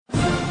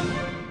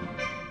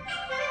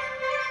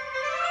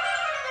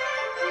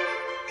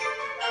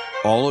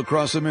all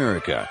across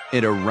America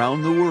and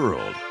around the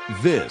world.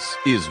 This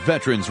is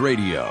Veterans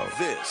Radio.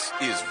 This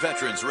is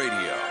Veterans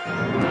Radio.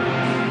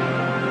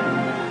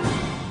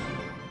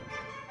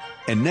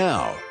 And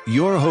now,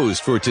 your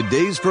host for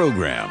today's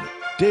program,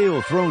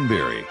 Dale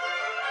Throneberry.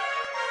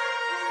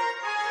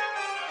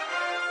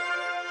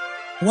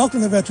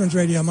 Welcome to Veterans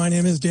Radio. My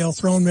name is Dale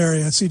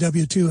Throneberry, a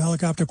CW2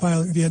 helicopter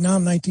pilot in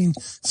Vietnam,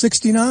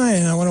 1969.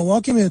 And I want to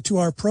welcome you to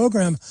our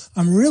program.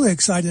 I'm really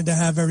excited to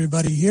have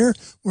everybody here.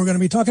 We're going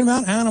to be talking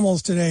about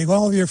animals today,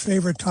 all of your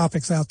favorite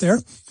topics out there.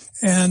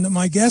 And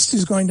my guest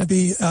is going to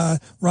be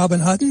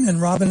Robin Hutton.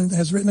 And Robin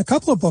has written a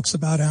couple of books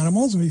about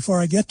animals. And before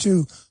I get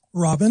to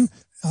Robin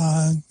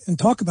and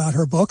talk about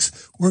her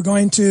books, we're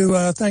going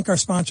to thank our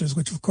sponsors,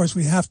 which of course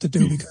we have to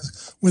do,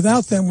 because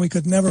without them we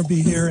could never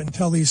be here and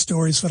tell these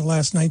stories for the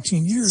last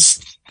 19 years.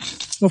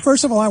 Well,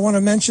 first of all, I want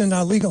to mention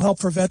Legal Help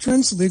for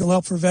Veterans. Legal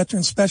Help for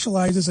Veterans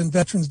specializes in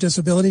veterans'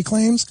 disability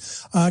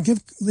claims.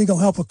 Give Legal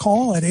Help a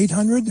call at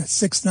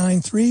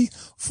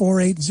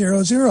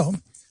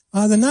 800-693-4800.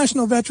 The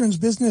National Veterans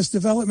Business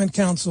Development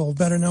Council,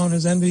 better known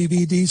as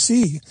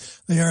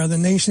NVBDC. They are the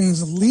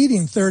nation's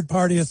leading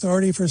third-party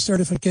authority for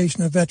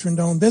certification of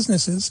veteran-owned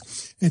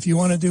businesses. If you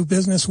want to do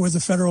business with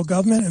the federal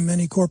government and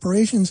many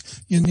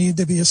corporations, you need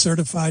to be a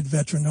certified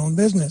veteran-owned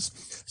business.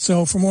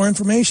 So for more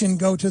information,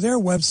 go to their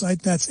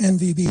website. That's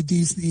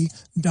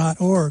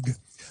nvbdc.org.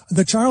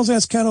 The Charles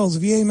S. Kettles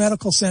VA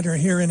Medical Center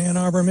here in Ann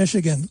Arbor,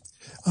 Michigan.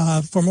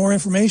 For more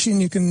information,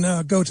 you can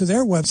go to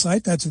their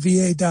website. That's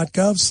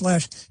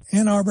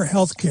va.gov/Ann Arbor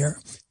Healthcare.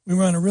 We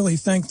want to really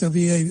thank the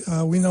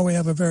VA. We know we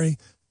have a very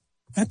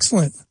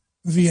excellent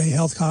VA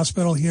health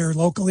hospital here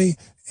locally,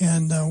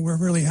 and we're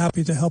really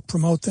happy to help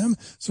promote them.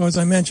 So as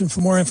I mentioned,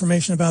 for more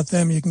information about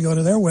them, you can go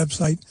to their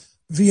website,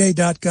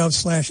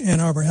 va.gov/Ann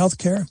Arbor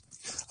Healthcare.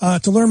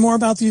 To learn more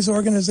about these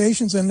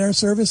organizations and their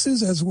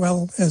services, as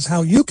well as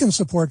how you can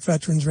support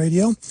Veterans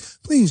Radio,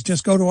 please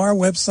just go to our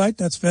website.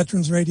 That's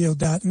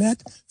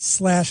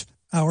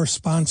veteransradio.net/our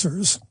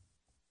sponsors.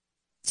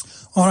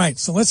 All right,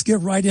 so let's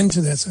get right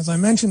into this. As I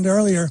mentioned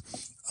earlier,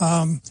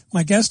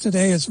 my guest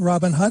today is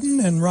Robin Hutton,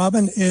 and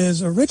Robin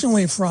is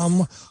originally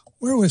from,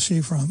 where was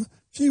she from?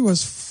 She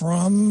was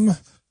from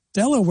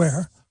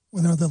Delaware,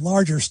 one of the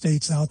larger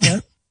states out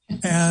there,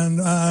 and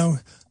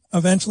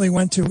eventually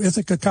went to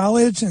Ithaca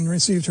College and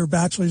received her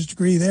bachelor's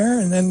degree there,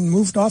 and then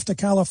moved off to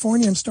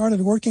California and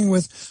started working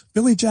with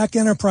Billy Jack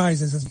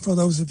Enterprises. And for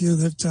those of you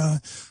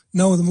that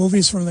know the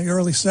movies from the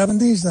early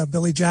 70s,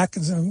 Billy Jack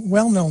is a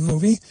well-known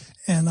movie,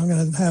 and I'm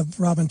going to have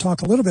Robin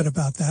talk a little bit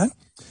about that.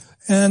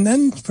 And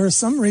then for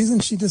some reason,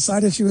 she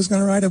decided she was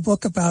going to write a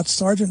book about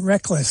Sgt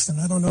Reckless.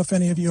 And I don't know if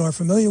any of you are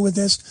familiar with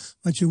this,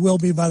 but you will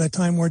be by the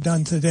time we're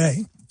done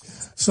today.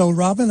 So,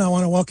 Robin, I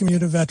want to welcome you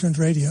to Veterans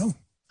Radio.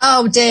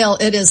 Oh, Dale,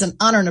 it is an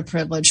honor and a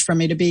privilege for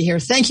me to be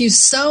here. Thank you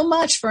so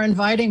much for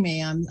inviting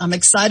me. I'm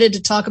excited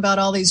to talk about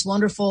all these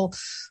wonderful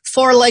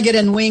four-legged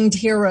and winged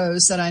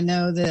heroes that I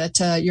know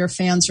that your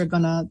fans are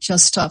going to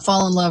just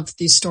fall in love with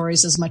these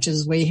stories as much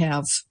as we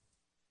have.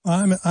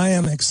 I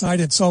am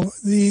excited. So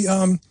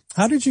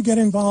how did you get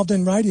involved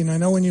in writing? I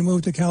know when you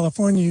moved to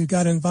California, you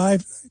got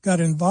involved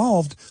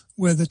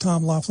with the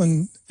Tom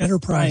Laughlin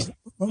Enterprise. Right.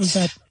 What was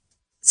that?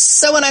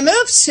 So when I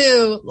moved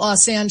to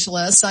Los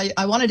Angeles, I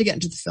wanted to get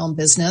into the film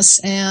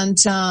business. And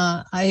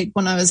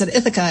when I was at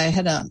Ithaca, I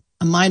had a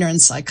minor in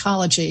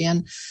psychology.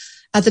 And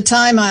at the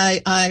time,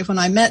 when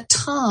I met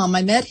Tom,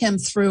 I met him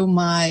through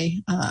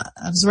I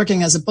was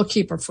working as a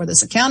bookkeeper for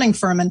this accounting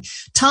firm, and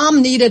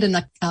Tom needed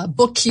a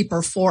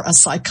bookkeeper for a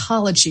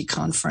psychology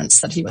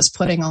conference that he was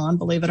putting on,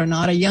 believe it or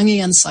not, a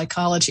Jungian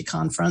psychology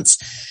conference.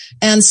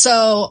 And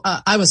so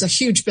I was a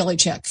huge Billy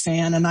Jack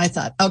fan, and I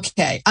thought,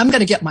 okay, I'm going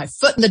to get my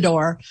foot in the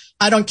door.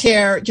 I don't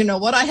care,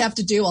 what I have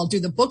to do. I'll do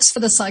the books for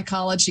the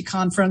psychology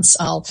conference.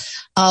 I'll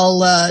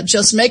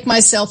just make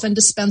myself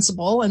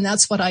indispensable, and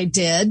that's what I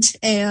did.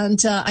 And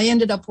I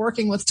ended up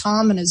working with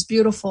Tom and his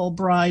beautiful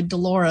bride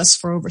Dolores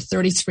for over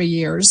 33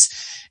 years.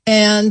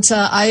 And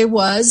I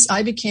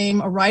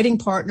became a writing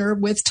partner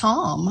with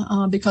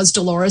Tom because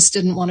Dolores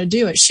didn't want to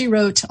do it. She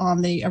wrote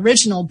on the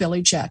original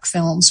Billy Jack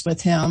films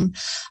with him.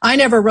 I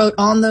never wrote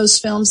on those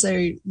films.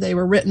 They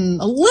were written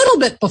a little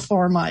bit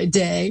before my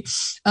day.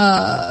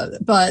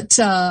 But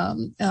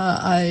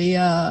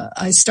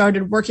I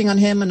started working on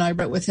him, and I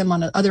wrote with him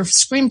on other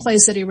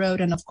screenplays that he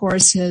wrote, and of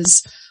course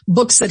his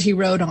books that he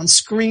wrote on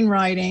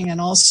screenwriting, and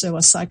also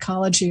a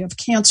psychology of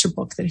cancer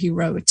book that he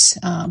wrote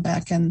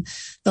back in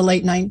the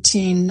late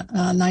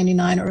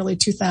 1999, early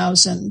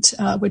 2000,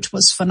 which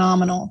was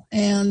phenomenal.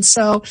 And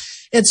so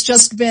it's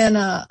just been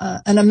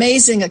an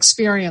amazing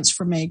experience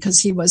for me, because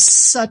he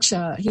was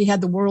he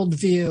had the world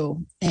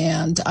view,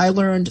 and I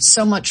learned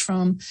so much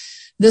from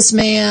this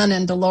man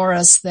and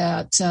Dolores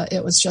that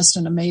it was just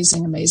an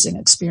amazing, amazing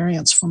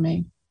experience for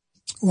me.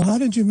 Well, how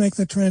did you make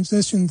the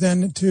transition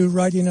then to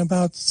writing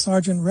about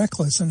Sgt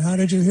Reckless, and how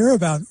did you hear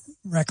about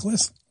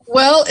Reckless?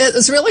 Well, it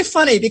was really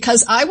funny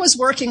because I was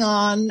working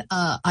on,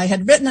 I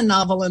had written a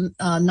novel in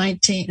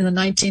the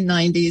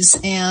 1990s,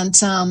 and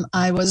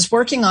I was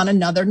working on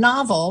another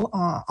novel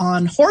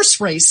on horse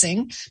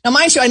racing. Now,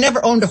 mind you, I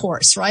never owned a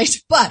horse, right?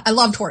 But I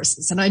loved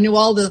horses, and I knew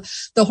all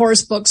the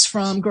horse books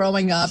from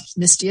growing up,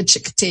 Misty and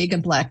Chickadee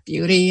and Black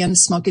Beauty and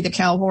Smoky the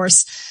Cow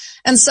Horse.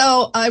 And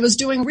so I was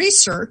doing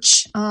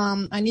research.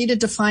 I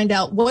needed to find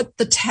out what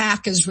the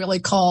tack is really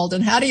called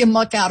and how do you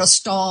muck out a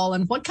stall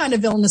and what kind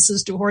of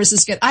illnesses do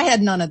horses get. I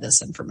had none of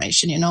this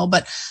information,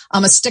 but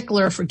I'm a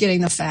stickler for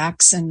getting the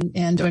facts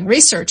and doing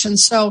research. And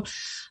so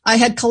I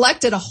had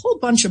collected a whole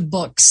bunch of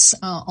books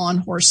on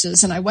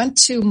horses, and I went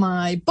to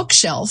my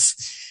bookshelf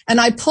and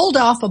I pulled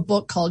off a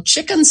book called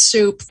Chicken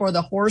Soup for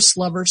the Horse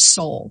Lover's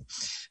Soul,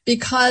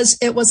 because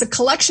it was a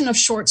collection of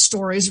short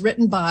stories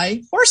written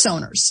by horse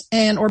owners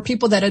or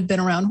people that had been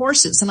around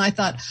horses. And I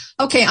thought,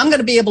 okay, I'm going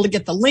to be able to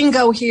get the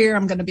lingo here.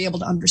 I'm going to be able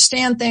to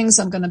understand things.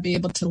 I'm going to be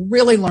able to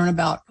really learn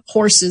about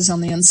horses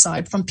on the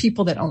inside from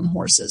people that own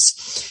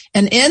horses.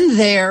 And in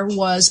there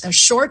was a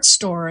short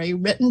story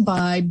written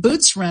by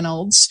Boots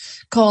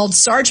Reynolds called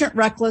Sgt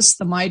Reckless,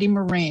 the Mighty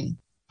Marine.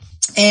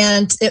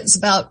 And it's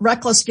about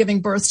Reckless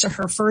giving birth to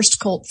her first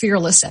colt,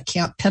 Fearless, at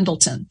Camp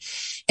Pendleton.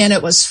 And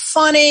it was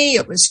funny.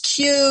 It was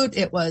cute.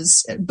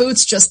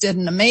 Boots just did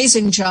an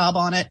amazing job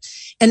on it.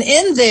 And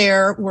in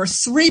there were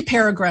 3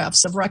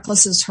 paragraphs of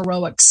Reckless's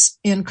heroics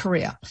in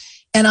Korea.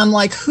 And I'm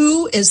like,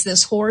 who is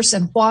this horse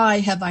and why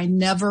have I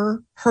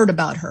never heard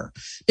about her?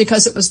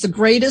 Because it was the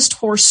greatest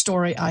horse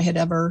story I had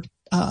ever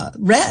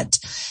read.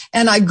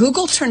 And I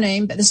Googled her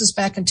name, but this is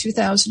back in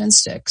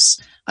 2006.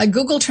 I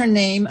Googled her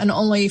name and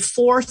only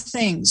 4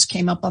 things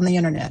came up on the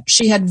internet.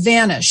 She had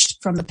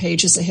vanished from the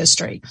pages of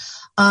history.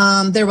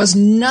 There was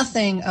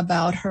nothing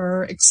about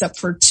her except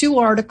for 2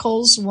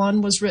 articles.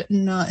 One was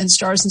written in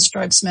Stars and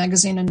Stripes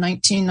magazine in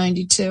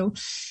 1992,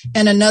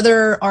 and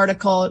another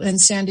article in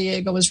San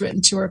Diego was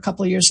written to her a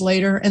couple of years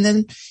later. And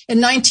then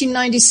in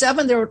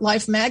 1997,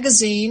 Life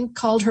magazine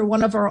called her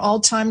one of our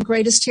all-time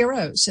greatest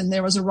heroes, and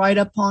there was a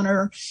write-up on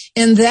her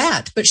in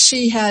that. But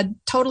she had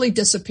totally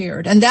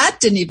disappeared, and that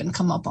didn't even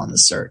come up on the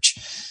search.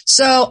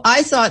 So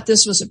I thought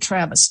this was a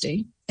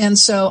travesty. And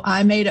so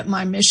I made it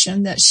my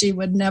mission that she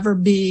would never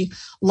be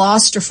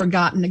lost or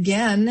forgotten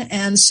again.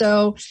 And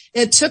so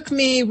it took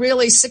me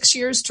really 6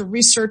 years to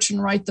research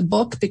and write the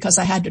book because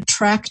I had to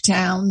track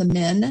down the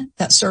men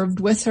that served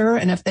with her.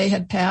 And if they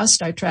had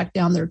passed, I tracked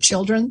down their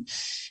children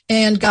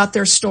and got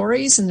their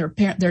stories and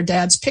their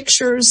dad's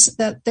pictures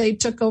that they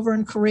took over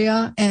in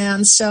Korea.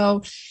 And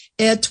so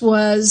it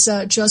was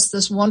just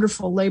this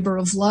wonderful labor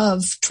of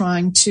love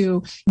trying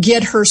to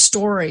get her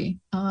story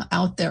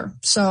out there.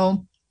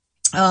 So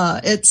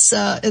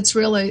it's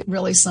really,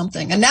 really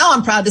something. And now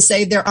I'm proud to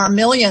say there are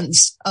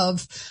millions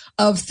of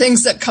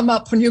things that come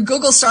up when you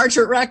Google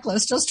Sgt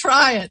Reckless. Just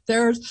try it.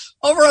 There's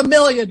over 1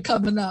 million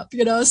coming up,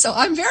 so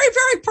I'm very,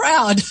 very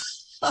proud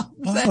of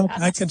that. Well,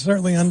 I can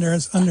certainly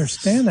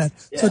understand that.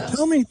 Yeah.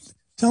 So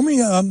tell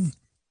me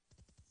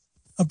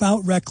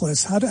about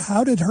Reckless.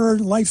 How did her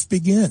life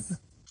begin?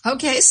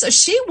 Okay. So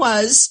she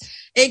was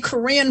a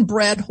Korean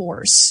bred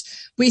horse.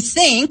 We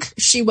think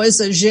she was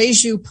a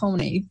Jeju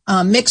pony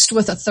mixed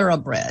with a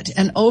thoroughbred.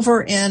 And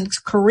over in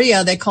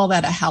Korea, they call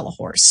that a Halla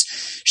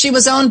horse. She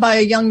was owned by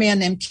a young man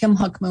named Kim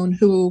Huk-moon,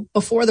 who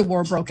before the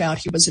war broke out,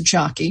 he was a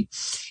jockey.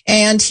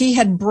 And he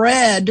had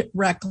bred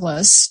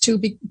Reckless to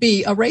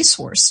be a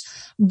racehorse.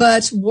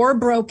 But war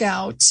broke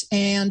out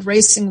and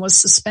racing was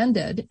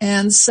suspended.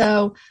 And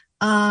so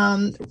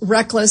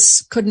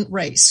Reckless couldn't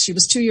race. She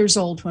was 2 years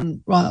old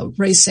when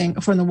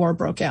the war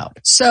broke out.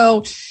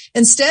 So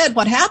instead,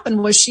 what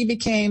happened was she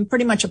became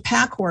pretty much a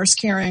pack horse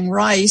carrying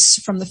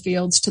rice from the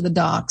fields to the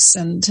docks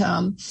and,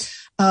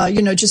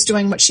 just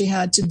doing what she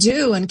had to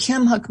do. And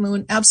Kim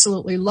Huk-moon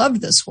absolutely loved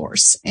this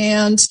horse.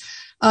 And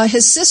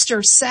his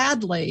sister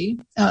sadly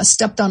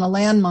stepped on a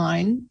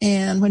landmine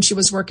and when she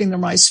was working the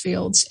rice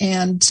fields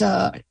and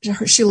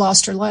she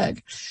lost her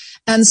leg.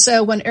 And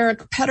so when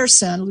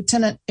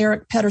Lieutenant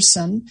Eric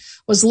Pedersen,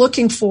 was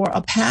looking for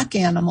a pack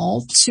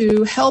animal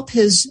to help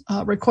his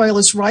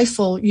recoilless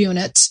rifle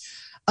unit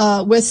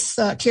with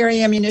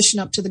carry ammunition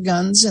up to the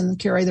guns and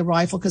carry the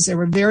rifle because they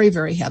were very,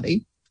 very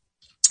heavy,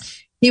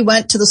 he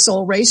went to the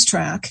Seoul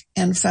racetrack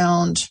and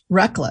found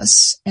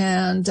Reckless.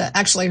 And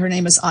actually her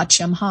name is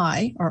Achim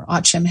Hai or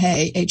Achim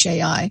Hai,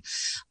 Hai.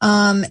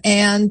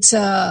 And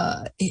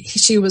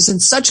she was in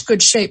such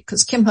good shape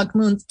because Kim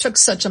Huk-moon took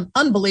such an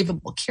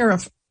unbelievable care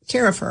of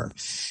her.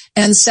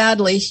 And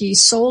sadly, he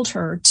sold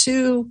her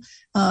to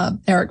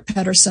Eric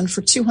Pedersen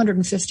for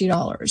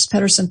 $250.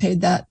 Pedersen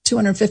paid that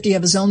 $250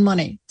 of his own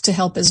money to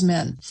help his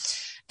men.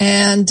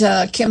 And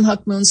Kim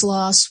Huk-moon's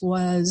loss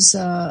was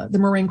the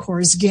Marine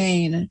Corps'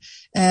 gain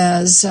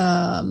as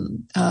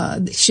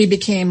she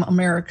became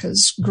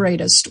America's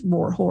greatest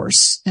war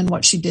horse and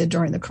what she did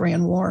during the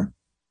Korean War.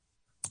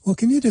 Well,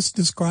 can you just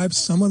describe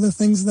some of the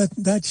things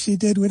that she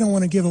did? We don't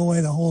want to give away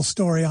the whole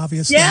story,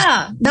 obviously.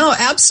 Yeah, no,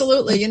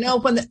 absolutely.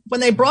 When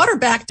they brought her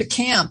back to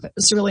camp, it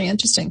was really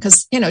interesting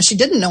because, she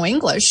didn't know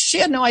English. She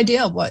had no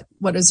idea what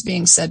is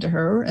being said to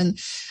her. And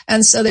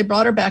And so they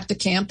brought her back to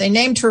camp. They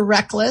named her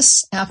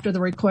Reckless after the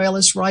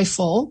recoilless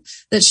rifle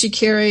that she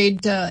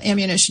carried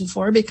ammunition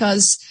for,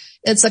 because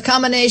it's a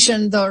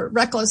combination. The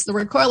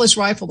recoilless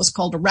rifle was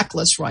called a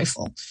reckless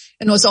rifle.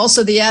 And it was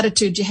also the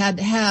attitude you had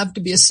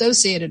to be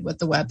associated with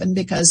the weapon,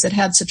 because it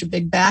had such a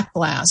big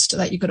backblast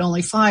that you could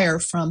only fire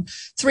from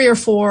 3 or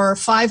 4 or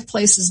 5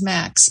 places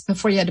max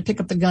before you had to pick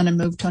up the gun and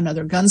move to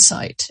another gun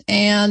site.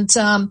 And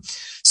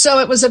so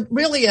it was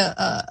really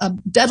a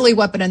deadly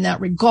weapon in that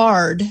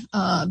regard,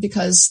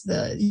 because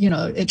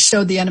it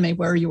showed the enemy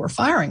where you were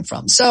firing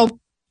from. So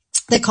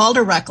they called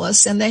her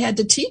Reckless, and they had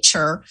to teach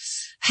her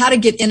how to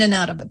get in and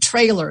out of a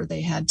trailer.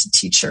 They had to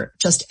teach her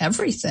just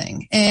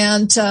everything.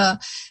 And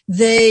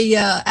they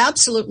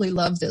absolutely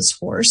loved this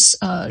horse.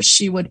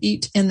 She would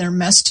eat in their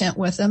mess tent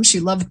with them.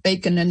 She loved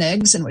bacon and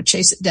eggs and would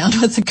chase it down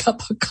with a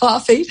cup of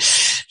coffee.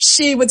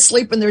 She would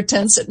sleep in their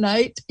tents at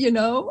night.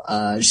 Joe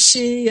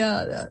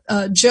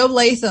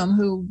Latham,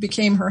 who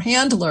became her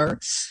handler,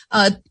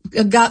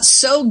 got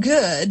so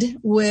good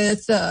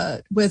with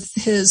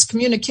his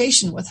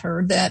communication with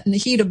her that in the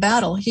heat of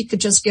battle, he could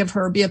just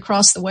be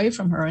across the way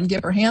from her and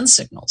give her hand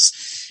signals.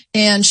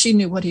 And she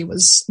knew what he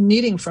was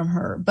needing from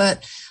her.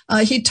 But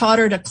he taught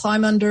her to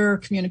climb under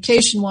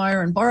communication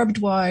wire and barbed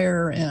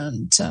wire.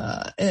 And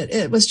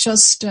it was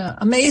just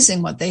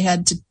amazing what they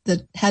had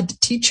to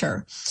teach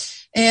her.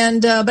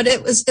 And but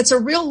it's a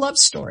real love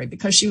story,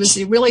 because she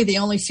was really the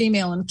only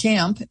female in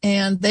camp,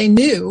 and they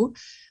knew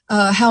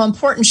how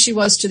important she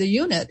was to the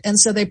unit. And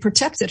so they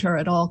protected her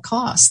at all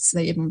costs.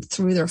 They even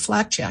threw their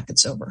flak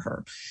jackets over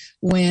her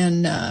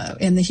when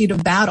in the heat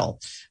of battle,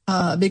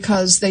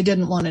 because they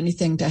didn't want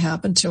anything to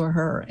happen to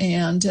her.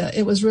 And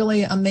it was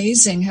really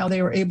amazing how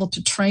they were able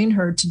to train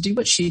her to do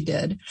what she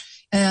did.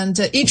 And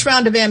each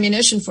round of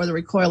ammunition for the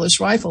recoilless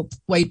rifle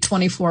weighed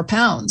 24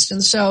 pounds.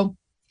 And so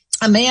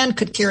a man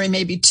could carry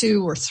maybe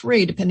 2 or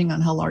 3, depending on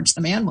how large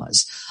the man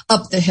was,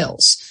 up the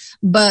hills.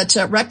 But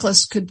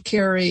Reckless could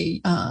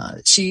carry,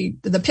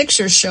 the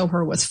pictures show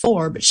her with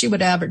 4, but she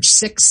would average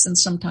 6 and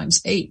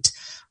sometimes 8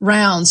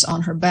 rounds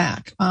on her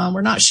back.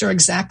 We're not sure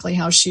exactly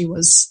how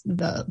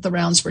the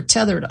rounds were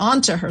tethered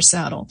onto her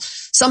saddle.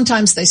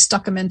 Sometimes they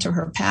stuck them into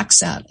her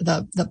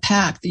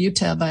the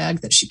Utah bag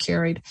that she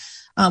carried,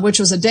 which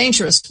was a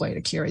dangerous way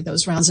to carry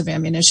those rounds of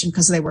ammunition,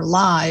 because they were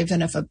live.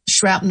 And if a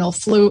shrapnel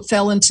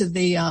fell into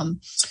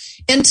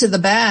the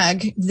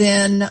bag,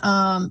 then,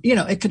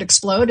 it could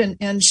explode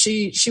and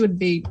she would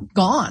be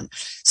gone.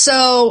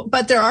 So,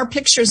 but there are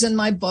pictures in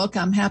my book.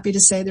 I'm happy to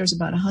say there's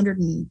about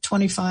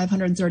 125,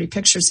 130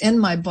 pictures in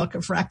my book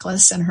of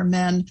Reckless and her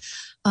men.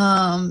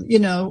 And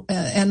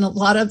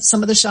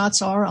some of the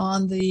shots are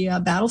on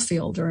the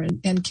battlefield or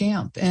in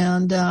camp.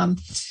 And,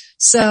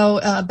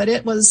 but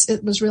it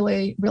was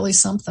really, really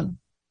something.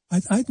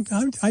 I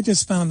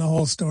just found the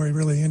whole story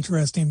really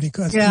interesting,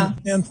 because from the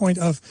standpoint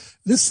of,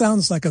 this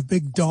sounds like a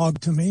big dog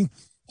to me.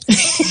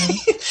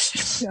 The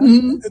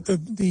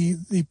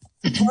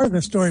part of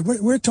the story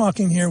we're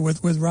talking here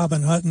with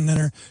Robin Hutton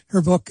and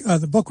her book,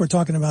 the book we're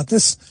talking about,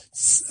 this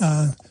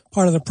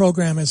part of the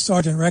program is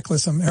Sgt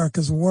Reckless,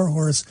 America's War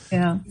Horse.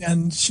 Yeah.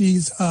 And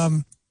she's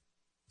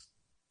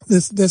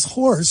this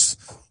horse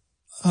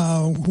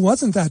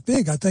wasn't that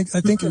big. I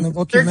think in the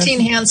book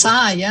 13 hands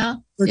high, yeah.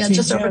 Yeah,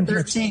 just over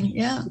 13,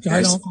 yeah.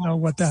 I don't know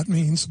what that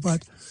means,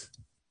 but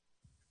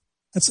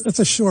it's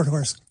a short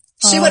horse.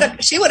 She would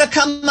have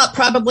come up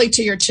probably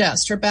to your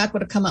chest. Her back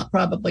would have come up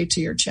probably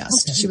to your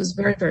chest. Okay. She was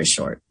very, very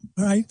short.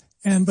 Right.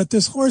 But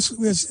this horse,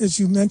 as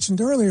you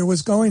mentioned earlier,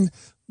 would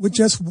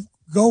just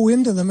go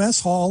into the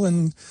mess hall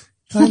and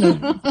kind of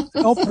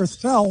help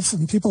herself,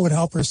 and people would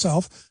help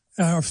herself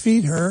or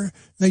feed her.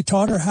 They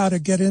taught her how to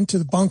get into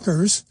the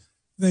bunkers.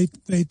 They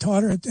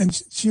taught her,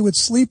 and she would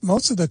sleep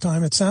most of the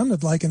time. It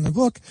sounded like in the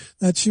book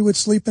that she would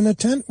sleep in a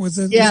tent with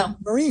the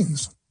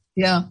Marines.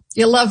 Yeah.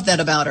 You love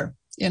that about her,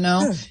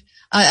 Yeah.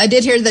 I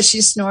did hear that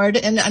she snored,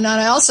 and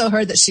I also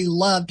heard that she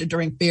loved to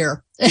drink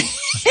beer.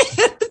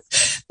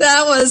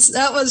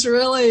 That was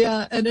really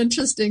an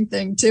interesting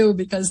thing too,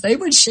 because they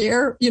would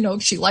share,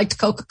 she liked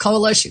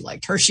Coca-Cola, she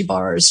liked Hershey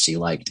bars, she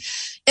liked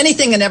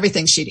anything and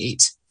everything she'd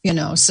eat.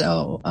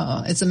 So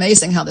it's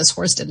amazing how this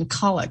horse didn't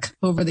colic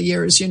over the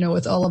years,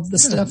 with all of the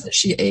stuff that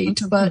she ate.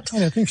 But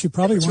I think she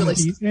probably wanted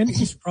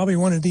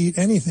to eat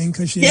anything,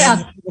 because she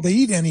hadn't been able to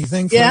eat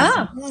anything for a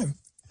long time.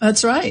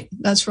 That's right.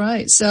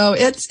 So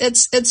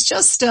it's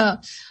just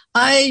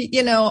I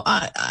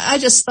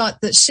just thought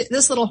that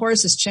this little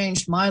horse has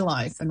changed my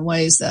life in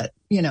ways that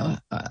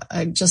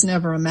I just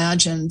never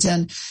imagined.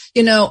 And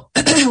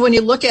when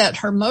you look at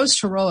her most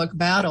heroic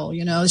battle,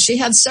 she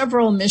had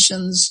several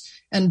missions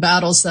and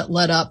battles that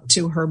led up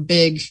to her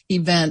big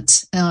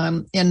event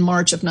in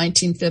March of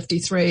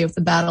 1953 of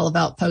the Battle of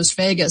Outpost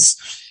Vegas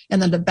and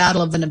then the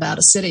Battle of the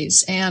Nevada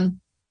Cities. And,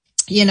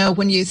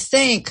 when you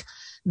think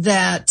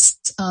that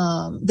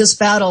this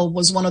battle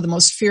was one of the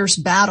most fierce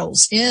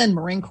battles in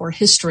Marine Corps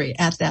history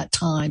at that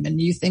time. And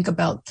you think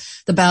about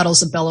the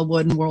battles of Belleau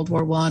Wood in World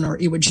War I or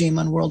Iwo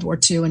Jima in World War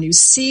II, and you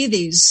see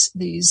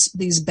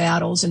these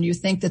battles, and you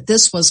think that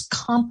this was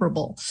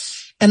comparable.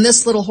 And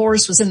this little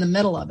horse was in the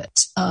middle of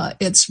it.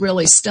 It's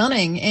really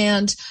stunning.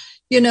 And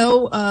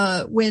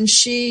when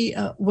she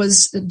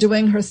was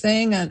doing her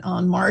thing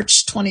on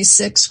March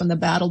 26, when the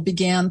battle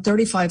began,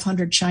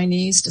 3,500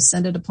 Chinese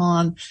descended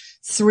upon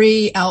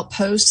 3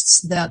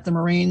 outposts that the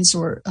Marines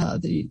or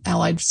the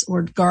Allies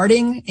were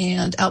guarding,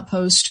 and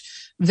outpost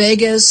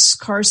Vegas,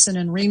 Carson,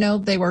 and Reno.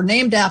 They were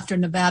named after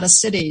Nevada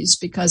cities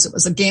because it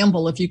was a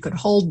gamble if you could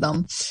hold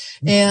them.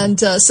 And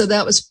so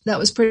that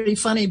was pretty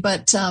funny.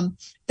 But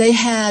they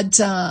had,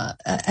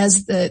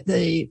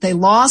 they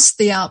lost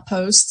the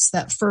outposts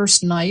that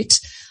first night,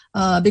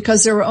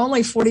 because there were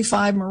only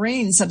 45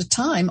 Marines at a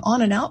time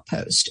on an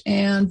outpost,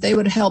 and they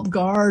would help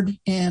guard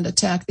and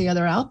attack the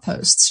other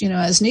outposts,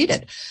 as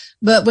needed.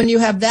 But when you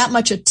have that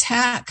much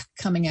attack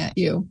coming at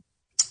you,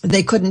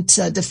 they couldn't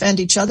defend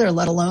each other,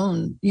 let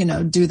alone,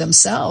 do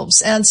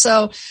themselves. And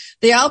so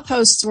the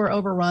outposts were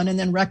overrun, and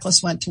then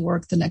Reckless went to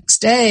work the next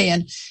day.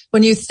 And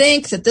when you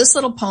think that this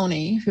little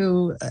pony,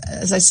 who,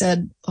 as I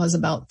said, was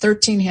about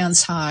 13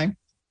 hands high,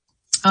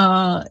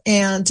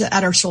 and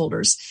at her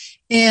shoulders,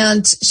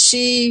 and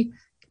she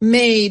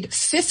made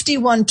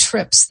 51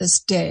 trips this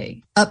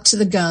day up to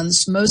the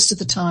guns, most of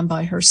the time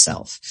by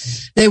herself.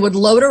 They would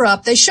load her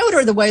up. They showed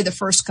her the way the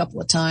first couple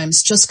of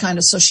times, just kind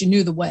of so she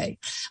knew the way.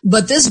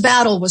 But this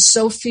battle was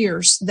so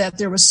fierce that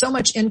there was so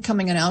much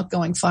incoming and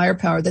outgoing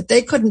firepower that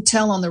they couldn't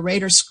tell on the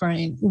radar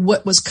screen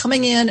what was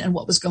coming in and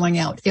what was going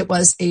out. It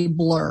was a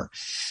blur.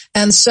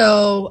 And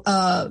so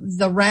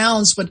the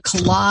rounds would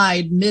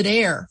collide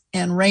midair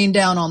and rain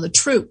down on the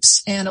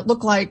troops, and it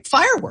looked like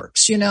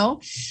fireworks,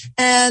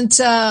 And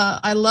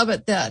I love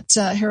it that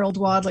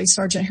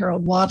Sergeant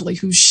Harold Wadley,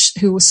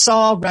 who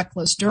saw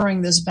Reckless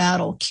during this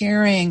battle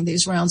carrying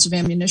these rounds of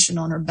ammunition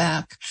on her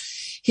back,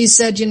 he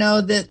said,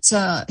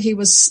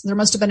 that there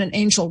must have been an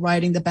angel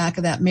riding the back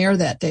of that mare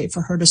that day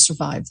for her to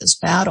survive this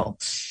battle.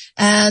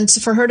 And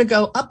for her to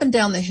go up and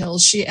down the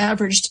hills, she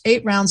averaged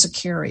 8 rounds a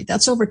carry.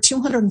 That's over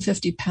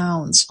 250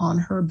 pounds on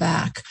her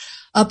back,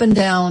 up and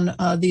down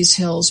these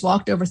hills,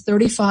 walked over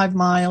 35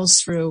 miles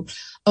through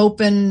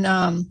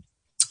open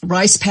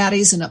rice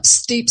paddies and up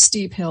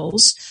steep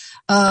hills.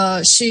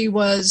 She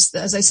was,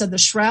 as I said, the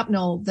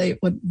shrapnel, they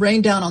would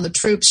rain down on the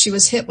troops. She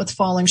was hit with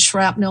falling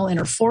shrapnel in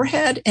her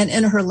forehead and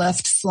in her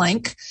left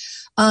flank,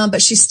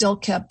 but she still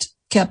kept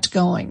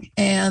going.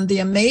 And the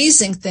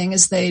amazing thing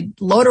is they'd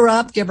load her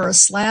up, give her a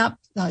slap.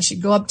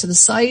 She'd go up to the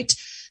site.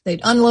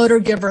 They'd unload her,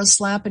 give her a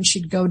slap, and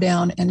she'd go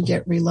down and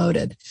get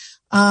reloaded.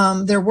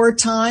 There were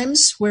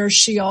times where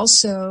she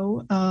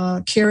also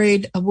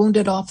carried a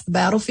wounded off the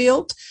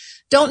battlefield.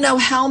 Don't know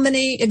how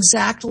many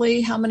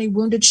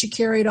wounded she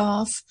carried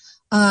off.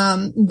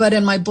 But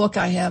in my book,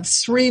 I have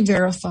 3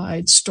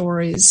 verified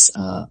stories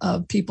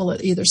of people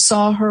that either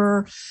saw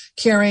her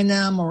carrying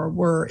them or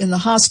were in the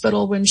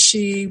hospital when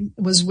she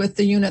was with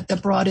the unit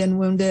that brought in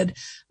wounded.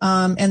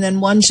 And then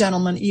one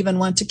gentleman even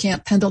went to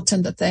Camp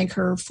Pendleton to thank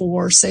her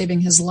for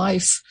saving his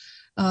life,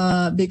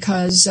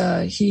 because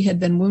he had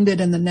been wounded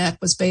in the neck,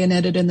 was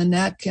bayoneted in the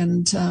neck,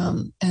 and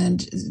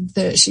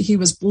he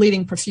was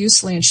bleeding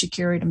profusely, and she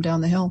carried him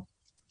down the hill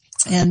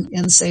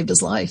and saved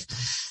his life.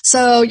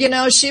 So,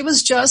 she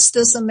was just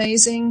this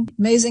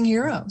amazing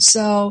hero.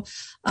 So,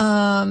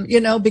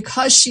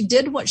 because she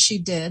did what she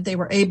did, they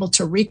were able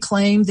to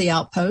reclaim the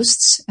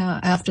outposts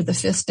after the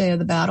 5th day of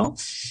the battle.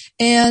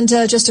 And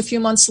just a few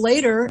months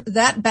later,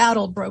 that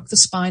battle broke the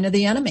spine of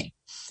the enemy.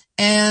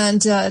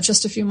 And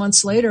just a few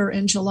months later,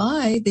 in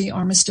July, the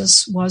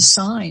armistice was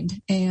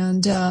signed.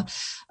 And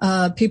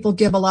people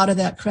give a lot of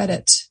that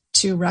credit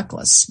to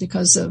Reckless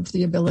because of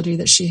the ability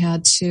that she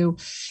had to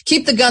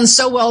keep the guns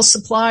so well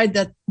supplied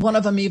that one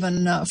of them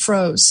even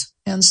froze.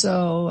 And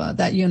so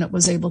that unit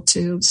was able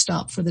to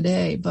stop for the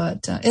day.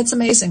 But it's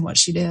amazing what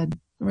she did. It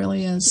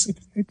really is.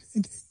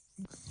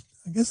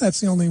 I guess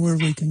that's the only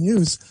word we can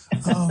use.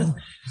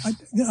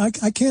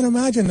 I can't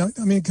imagine. I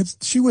mean, because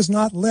she was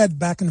not led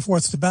back and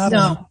forth to battle.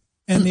 No.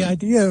 And the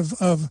idea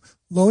of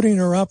loading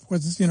her up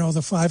with,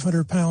 the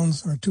 500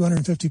 pounds or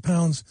 250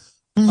 pounds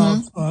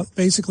of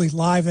basically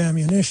live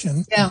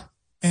ammunition. Yeah.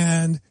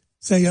 And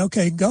say,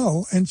 okay,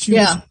 go. And she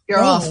you're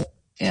off.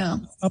 Yeah.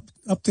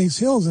 Up these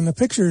hills. And the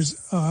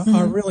pictures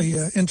are really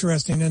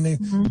interesting. And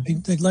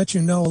they let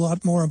you know a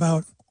lot more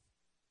about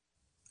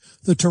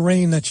the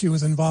terrain that she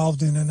was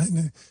involved in.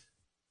 And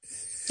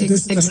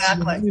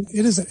exactly.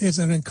 It's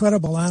an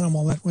incredible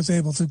animal that was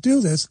able to do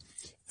this.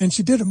 And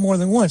she did it more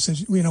than once.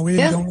 And, we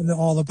didn't go into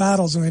all the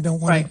battles, and we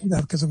don't want to do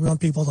that because we want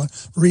people to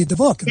read the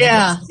book.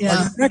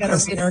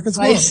 Reckless, America's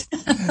World.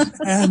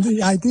 And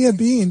the idea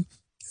being,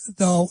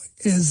 though,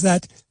 is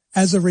that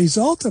as a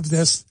result of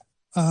this,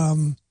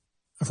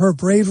 of her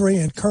bravery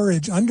and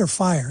courage under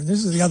fire,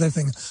 this is the other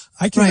thing.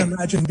 I can't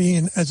imagine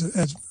being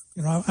as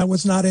I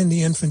was not in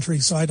the infantry,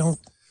 so I don't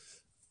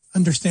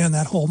understand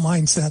that whole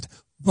mindset.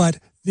 But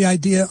the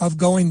idea of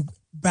going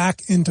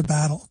back into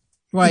battle.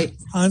 Right.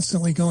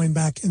 Constantly going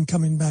back and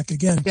coming back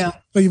again. Yeah.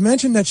 So you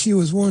mentioned that she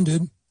was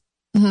wounded.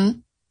 Mm-hmm.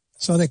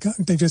 So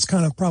they just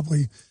kind of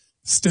probably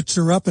stitched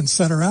her up and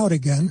set her out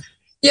again.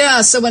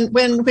 Yeah. So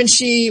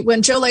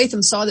when Joe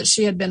Latham saw that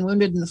she had been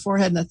wounded in the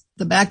forehead and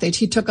the back,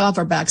 he took off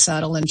her back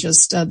saddle and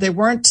just, they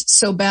weren't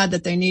so bad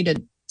that they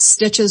needed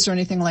stitches or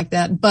anything like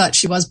that, but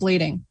she was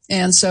bleeding.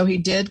 And so he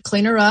did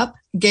clean her up,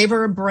 gave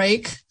her a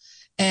break.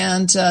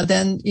 And,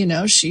 then,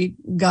 she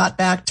got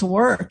back to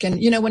work. And,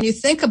 when you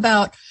think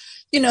about,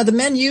 the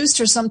men used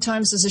her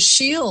sometimes as a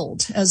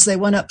shield as they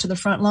went up to the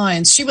front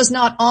lines. She was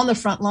not on the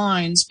front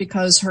lines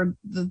because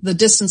the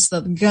distance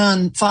that the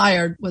gun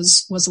fired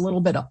was a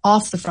little bit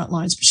off the front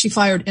lines, but she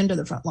fired into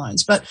the front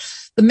lines. But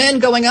the men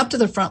going up to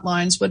the front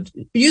lines would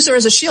use her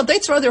as a shield.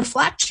 They'd throw their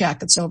flak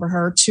jackets over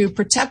her to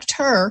protect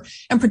her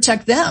and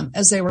protect them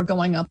as they were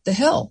going up the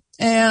hill.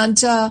 And,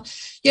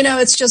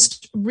 it's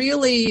just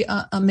really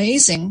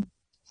amazing,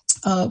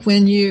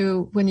 when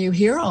you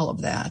hear all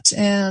of that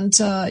and,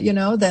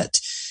 that,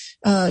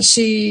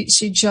 she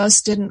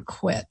just didn't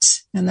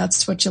quit. And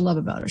that's what you love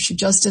about her. She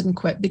just didn't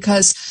quit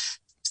because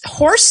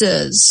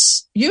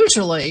horses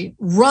usually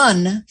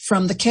run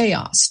from the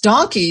chaos.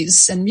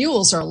 Donkeys and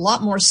mules are a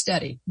lot more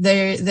steady.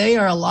 They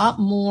are a lot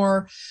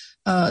more,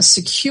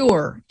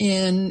 secure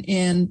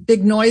in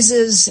big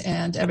noises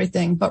and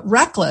everything, but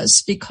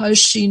Reckless, because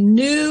she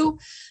knew,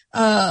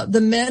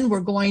 the men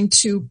were going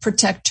to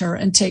protect her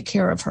and take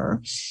care of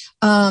her.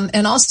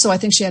 And also I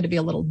think she had to be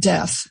a little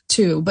deaf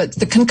too, but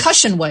the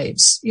concussion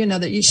waves,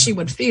 that she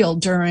would feel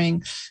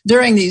during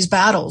these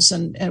battles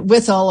and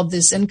with all of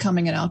this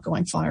incoming and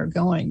outgoing fire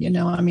going,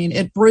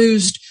 it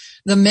bruised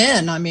the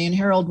men.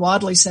 Harold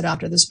Wadley said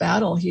after this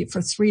battle,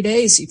 for 3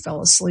 days, he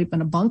fell asleep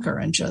in a bunker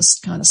and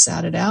just kind of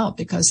sat it out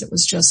because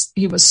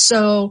he was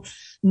so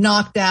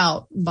knocked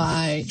out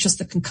by just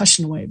the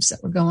concussion waves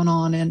that were going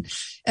on.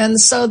 And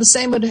so the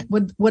same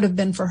would have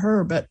been for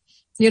her, but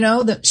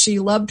that she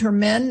loved her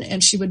men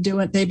and she would do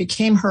it. They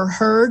became her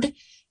herd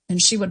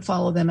and she would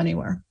follow them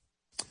anywhere.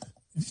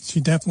 She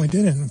definitely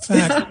did.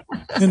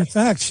 In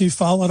fact, she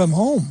followed them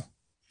home.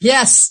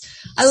 Yes.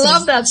 I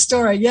love that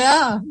story.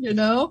 Yeah.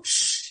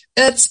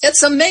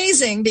 It's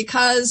amazing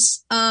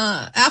because,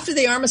 after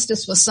the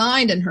armistice was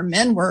signed and her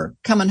men were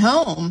coming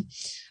home,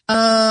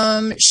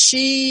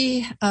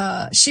 she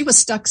was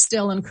stuck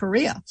still in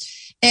Korea.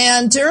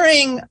 And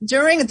during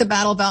the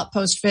Battle of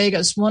Outpost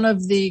Vegas, one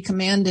of the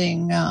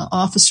commanding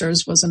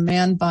officers was a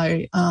man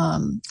by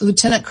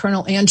Lieutenant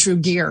Colonel Andrew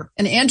Gere.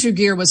 And Andrew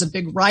Gere was a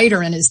big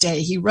writer in his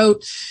day. He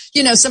wrote,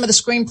 some of the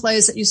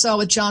screenplays that you saw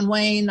with John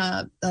Wayne,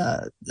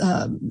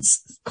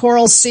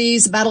 Coral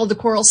Seas, the Battle of the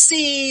Coral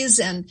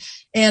Seas,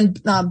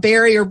 and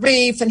Barrier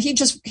Reef. And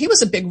he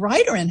was a big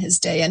writer in his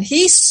day, and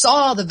he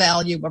saw the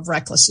value of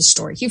Reckless's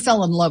story. He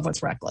fell in love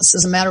with Reckless.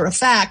 As a matter of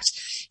fact,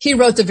 he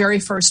wrote the very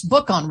first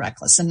book on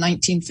Reckless in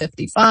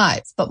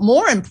 1955. But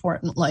more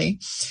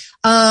importantly,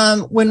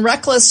 when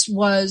Reckless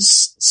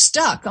was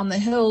stuck on the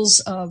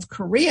hills of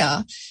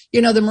Korea,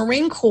 the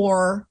Marine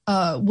Corps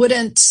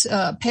wouldn't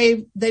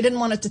pay. They didn't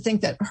want it to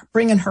think that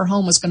bringing her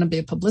home was going to be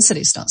a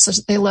publicity stunt, so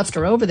they left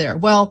her over there.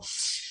 Well,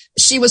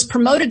 she was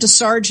promoted to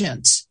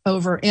sergeant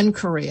over in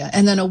Korea,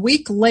 and then a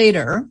week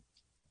later,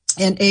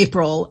 in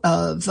April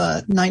of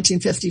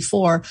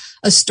 1954,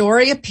 a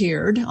story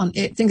appeared on,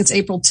 I think it's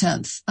April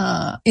 10th,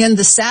 in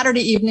the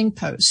Saturday Evening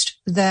Post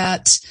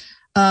that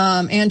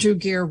Andrew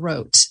Gere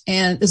wrote.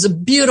 And it's a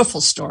beautiful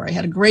story.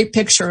 Had a great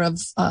picture of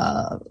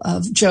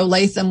Joe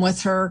Latham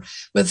with her,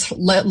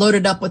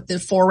 loaded up with the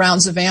 4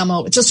 rounds of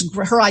ammo. Just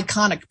her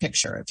iconic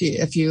picture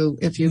if you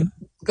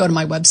go to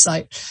my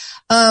website.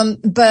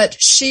 But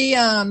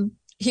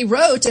he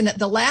wrote, and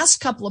the last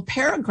couple of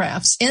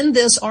paragraphs in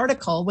this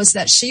article was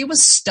that she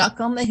was stuck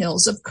on the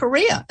hills of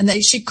Korea and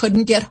she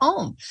couldn't get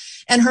home,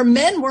 and her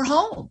men were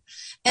home,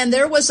 and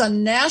there was a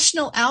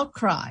national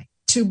outcry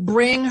to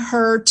bring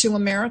her to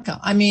America.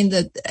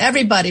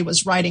 Everybody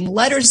was writing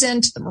letters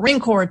into the Marine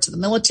Corps, to the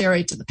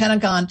military, to the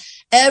Pentagon,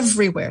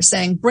 everywhere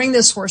saying, bring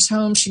this horse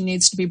home. She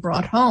needs to be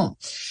brought home.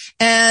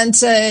 And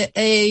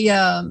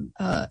a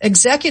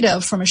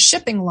executive from a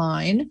shipping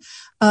line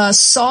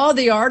saw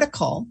the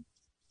article,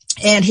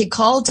 and he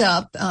called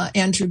up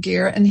Andrew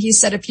Gere, and he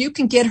said, if you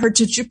can get her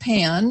to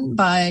Japan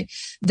by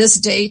this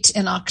date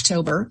in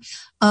October,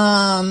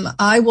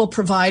 I will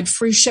provide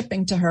free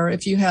shipping to her.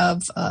 If you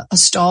have a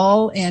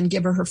stall and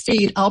give her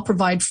feed, I'll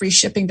provide free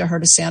shipping to her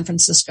to San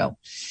Francisco.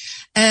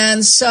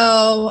 And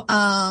so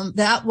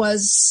that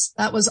was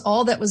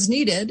all that was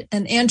needed.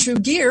 And Andrew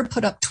Gere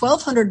put up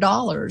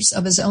 $1,200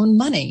 of his own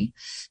money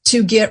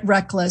to get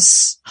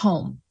Reckless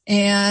home.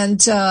 And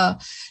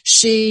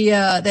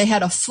they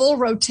had a full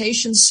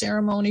rotation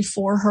ceremony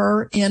for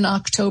her in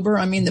October.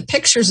 The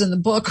pictures in the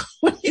book,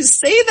 when you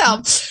see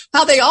them,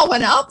 how they all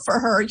went out for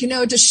her,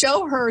 to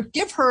show her,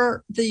 give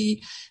her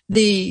the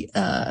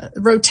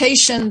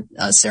rotation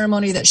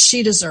ceremony that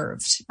she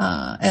deserved,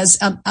 as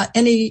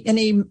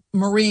any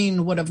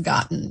Marine would have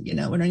gotten,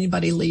 or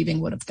anybody leaving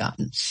would have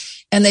gotten.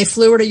 And they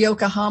flew her to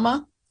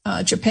Yokohama,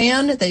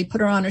 Japan. They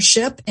put her on a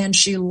ship, and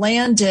she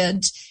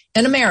landed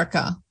in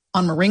America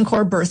on Marine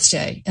Corps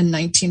birthday in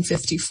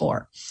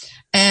 1954.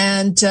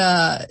 And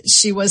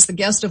she was the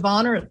guest of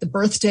honor at the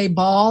birthday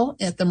ball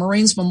at the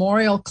Marines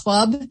Memorial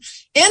Club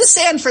in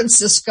San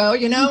Francisco,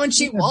 and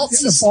she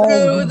waltzes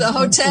through the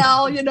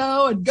hotel,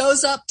 and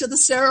goes up to the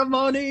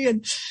ceremony.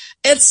 And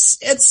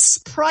it's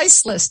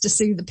priceless to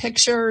see the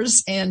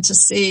pictures and to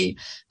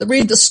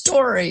read the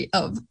story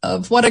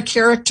of what a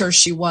character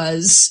she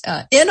was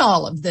in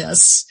all of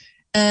this.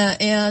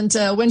 And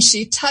when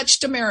she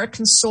touched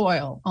American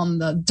soil on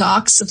the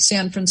docks of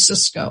San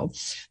Francisco,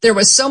 there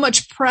was so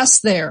much press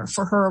there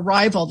for her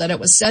arrival that it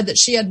was said that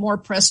she had more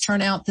press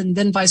turnout than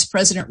then Vice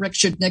President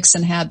Richard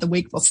Nixon had the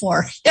week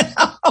before,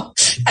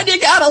 and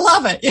you gotta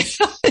love it.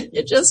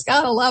 You just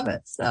gotta love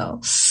it. So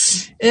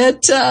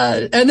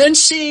and then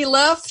she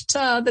left,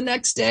 the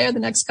next day or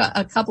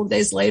a couple of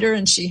days later,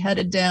 and she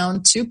headed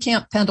down to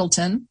Camp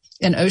Pendleton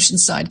in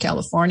Oceanside,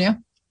 California,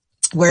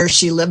 where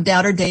she lived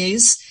out her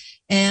days.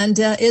 And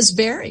is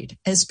buried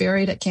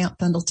at Camp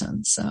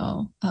Pendleton.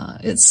 So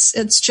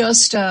it's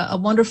just a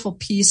wonderful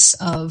piece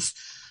of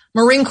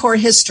Marine Corps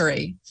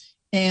history,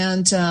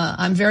 and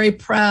I'm very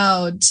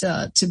proud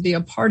to be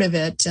a part of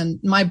it. And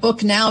my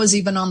book now is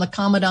even on the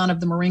Commandant of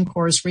the Marine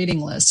Corps'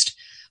 reading list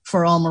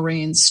for all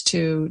Marines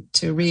to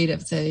read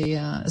if they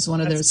as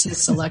one of their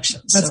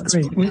selections. That's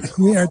great.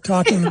 We are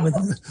talking with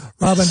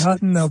Robin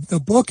Hutton.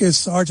 The book is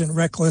Sgt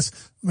Reckless,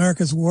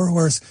 America's War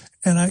Horse,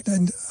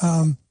 and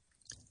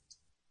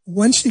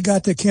when she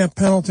got to Camp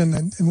Pendleton,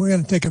 and we're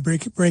going to take a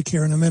break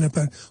here in a minute,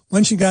 but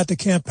when she got to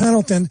Camp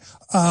Pendleton,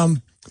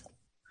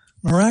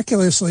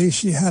 miraculously,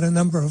 she had a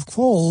number of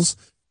foals,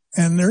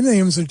 and their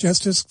names are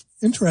just as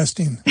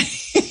interesting.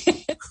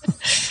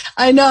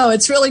 I know.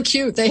 It's really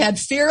cute. They had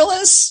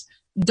Fearless,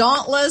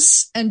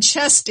 Dauntless, and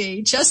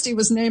Chesty. Chesty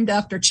was named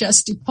after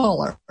Chesty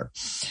Puller.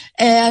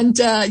 And,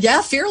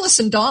 Fearless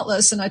and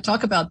Dauntless, and I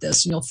talk about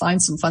this, and you'll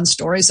find some fun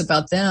stories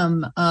about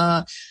them.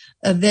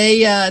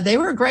 They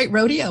were great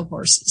rodeo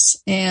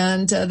horses,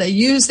 and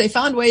they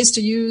found ways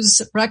to use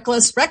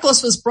Reckless.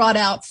 Reckless was brought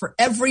out for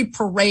every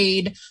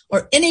parade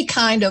or any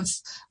kind of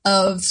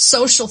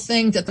social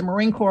thing that the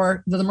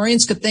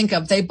Marines could think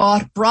of. They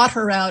brought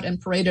her out and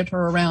paraded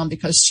her around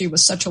because she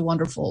was such a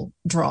wonderful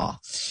draw.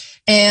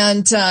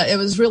 And it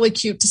was really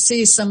cute to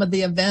see some of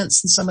the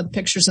events and some of the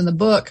pictures in the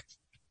book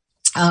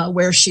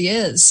where she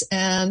is.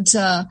 And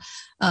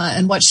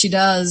what she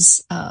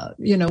does,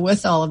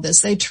 with all of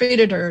this. They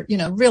treated her,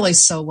 really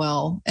so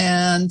well,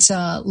 and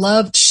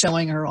loved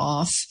showing her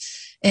off.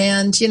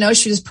 And,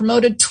 she was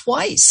promoted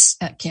twice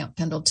at Camp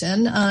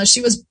Pendleton.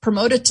 She was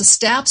promoted to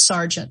staff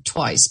sergeant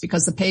twice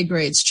because the pay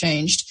grades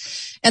changed.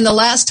 And the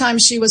last time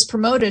she was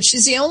promoted,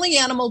 she's the only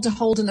animal to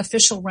hold an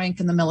official rank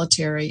in the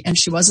military, and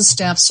she was a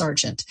staff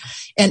sergeant.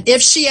 And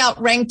if she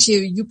outranked you,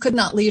 you could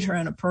not lead her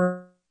in a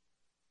parade.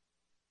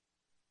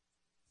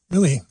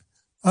 Really?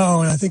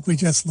 Oh, and I think we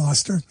just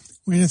lost her.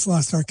 We just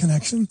lost our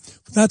connection,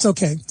 but that's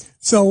okay.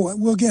 So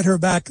we'll get her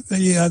back.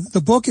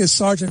 The book is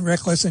Sgt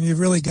Reckless, and you've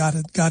really got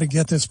to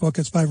get this book.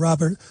 It's by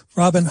Robin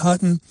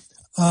Hutton.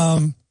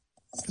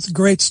 It's a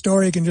great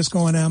story. You can just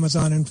go on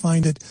Amazon and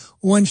find it.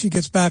 When she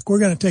gets back, we're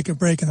going to take a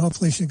break, and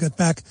hopefully she'll get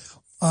back.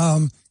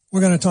 We're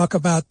going to talk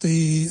about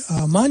the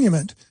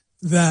monument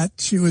that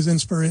she was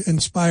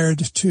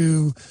inspired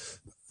to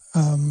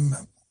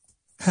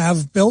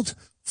have built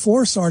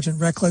for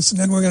Sgt Reckless, and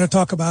then we're going to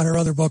talk about her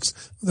other books,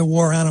 The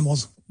War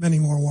Animals, many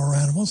more war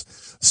animals.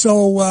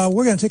 So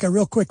we're going to take a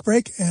real quick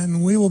break,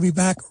 and we will be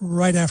back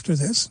right after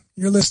this.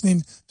 You're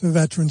listening to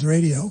Veterans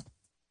Radio.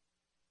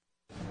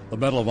 The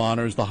Medal of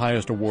Honor is the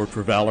highest award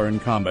for valor in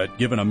combat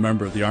given a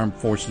member of the Armed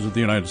Forces of the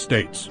United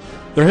States.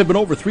 There have been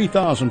over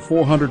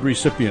 3,400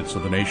 recipients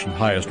of the nation's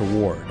highest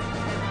award.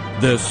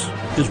 This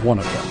is one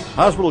of them.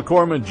 Hospital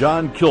Corpsman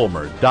John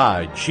Kilmer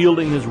died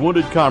shielding his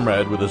wounded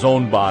comrade with his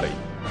own body.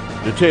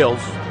 Details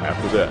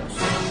after this.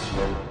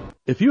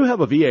 If you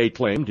have a VA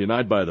claim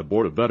denied by the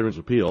Board of Veterans'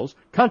 Appeals,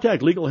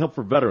 contact Legal Help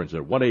for Veterans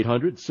at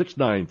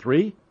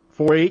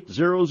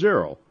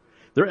 1-800-693-4800.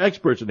 They're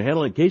experts in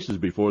handling cases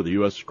before the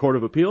U.S. Court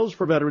of Appeals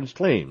for Veterans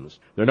Claims.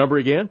 Their number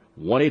again,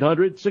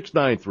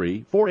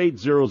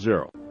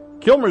 1-800-693-4800.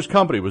 Kilmer's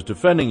company was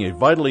defending a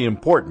vitally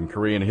important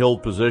Korean hill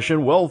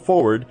position well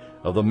forward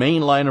of the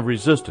main line of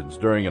resistance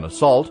during an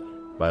assault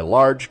by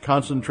large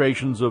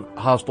concentrations of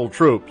hostile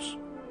troops.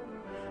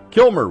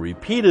 Kilmer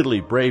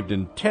repeatedly braved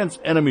intense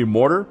enemy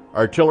mortar,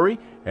 artillery,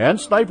 and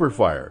sniper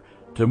fire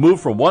to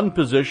move from one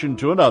position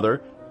to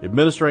another,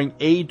 administering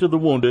aid to the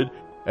wounded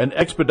and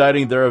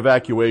expediting their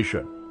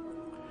evacuation.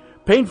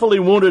 Painfully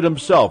wounded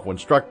himself when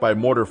struck by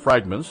mortar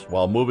fragments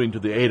while moving to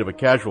the aid of a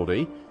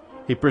casualty,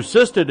 he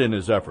persisted in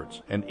his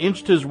efforts and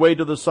inched his way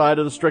to the side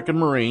of the stricken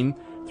Marine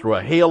through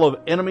a hail of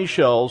enemy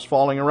shells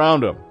falling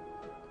around him.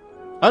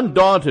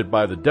 Undaunted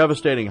by the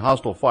devastating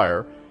hostile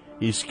fire,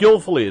 he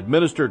skillfully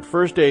administered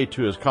first aid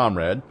to his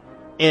comrade,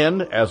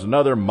 and, as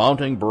another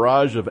mounting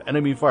barrage of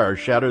enemy fire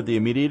shattered the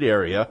immediate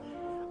area,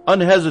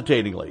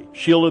 unhesitatingly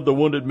shielded the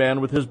wounded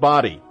man with his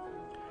body.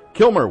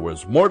 Kilmer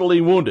was mortally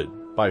wounded,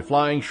 by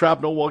flying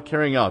shrapnel while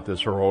carrying out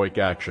this heroic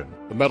action.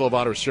 The Medal of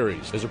Honor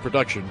series is a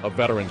production of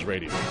Veterans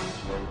Radio.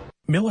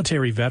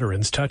 Military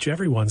veterans touch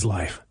everyone's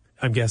life.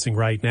 I'm guessing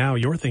right now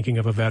you're thinking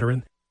of a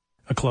veteran,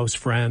 a close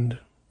friend,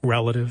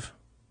 relative.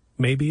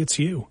 Maybe it's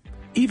you.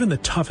 Even the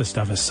toughest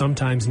of us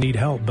sometimes need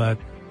help, but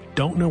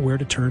don't know where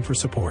to turn for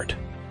support.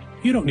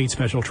 You don't need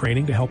special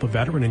training to help a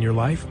veteran in your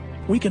life.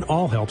 We can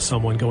all help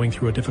someone going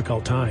through a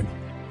difficult time.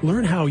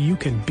 Learn how you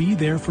can be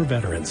there for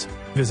veterans.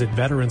 Visit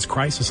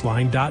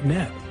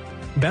veteranscrisisline.net.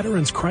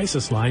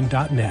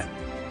 veteranscrisisline.net.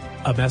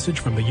 A message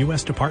from the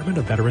U.S. Department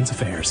of Veterans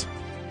Affairs.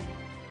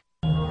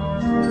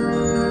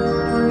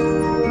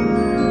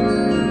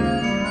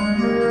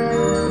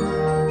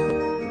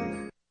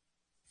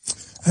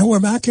 And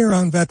we're back here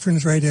on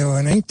Veterans Radio,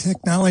 and ain't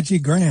technology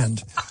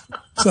grand?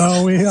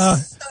 So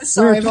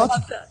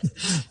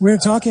we're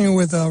talking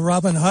with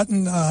Robin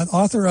Hutton,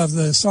 author of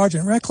the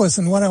Sgt Reckless,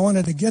 and what I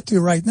wanted to get to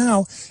right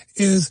now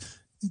is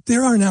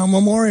there are now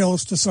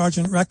memorials to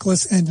Sgt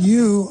Reckless, and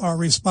you are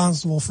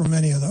responsible for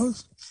many of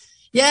those.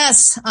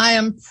 Yes, I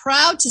am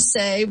proud to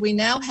say we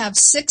now have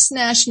 6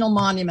 national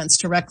monuments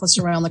to Reckless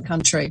around the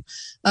country.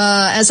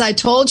 As I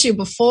told you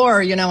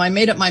before, I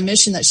made it my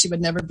mission that she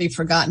would never be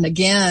forgotten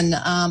again.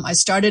 I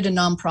started a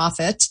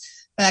nonprofit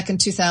back in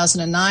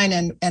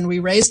 2009, and we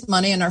raised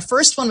money, and our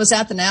first one was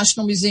at the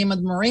National Museum of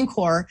the Marine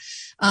Corps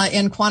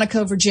in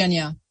Quantico,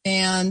 Virginia.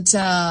 And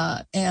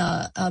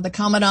the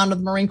Commandant of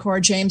the Marine Corps,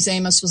 James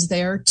Amos, was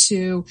there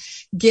to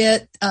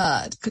give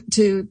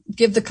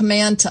the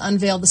command to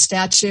unveil the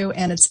statue,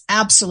 and it's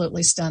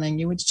absolutely stunning.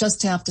 You would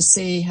just have to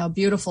see how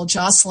beautiful.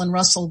 Jocelyn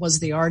Russell was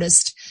the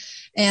artist.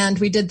 And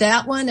we did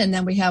that one, and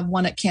then we have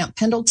one at Camp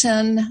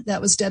Pendleton that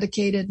was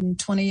dedicated in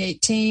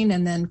 2018,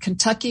 and then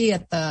Kentucky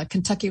at the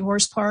Kentucky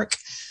Horse Park.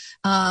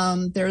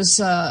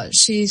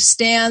 She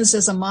stands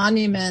as a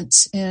monument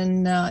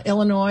in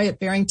Illinois at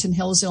Barrington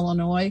Hills,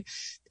 Illinois,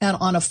 and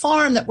on a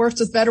farm that works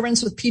with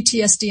veterans with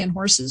PTSD and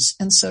horses.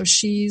 And so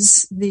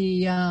she's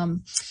the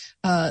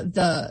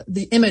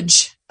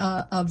image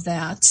of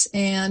that.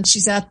 And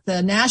she's at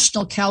the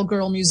National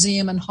Cowgirl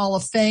Museum and Hall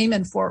of Fame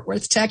in Fort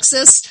Worth,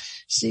 Texas.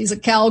 She's a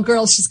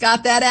cowgirl. She's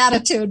got that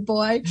attitude,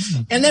 boy.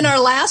 And then our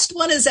last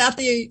one is at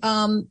the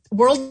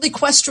World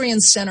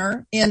Equestrian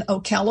Center in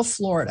Ocala,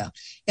 Florida.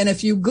 And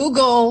if you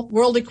Google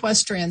World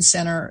Equestrian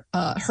Center,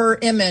 her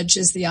image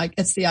is the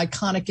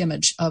iconic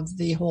image of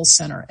the whole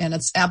center, and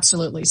it's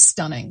absolutely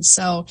stunning.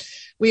 So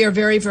we are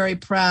very, very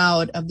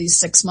proud of these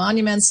 6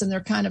 monuments, and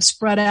they're kind of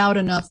spread out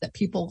enough that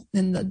people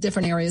in the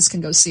different areas can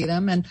go see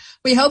them. And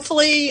we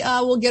hopefully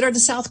will get her to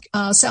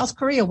South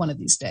Korea one of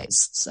these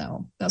days.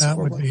 So that's what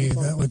we're working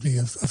for. That would be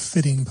a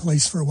fitting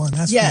place for one.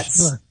 That's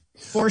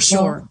for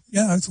sure.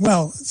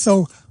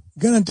 So I'm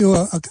going to do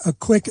a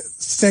quick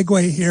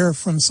segue here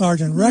from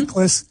Sgt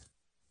Reckless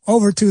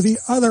over to the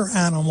other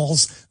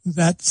animals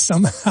that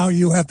somehow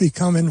you have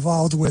become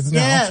involved with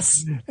now.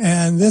 Yes.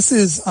 And this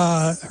is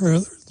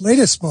her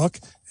latest book,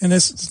 and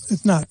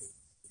it's not,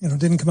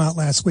 didn't come out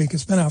last week.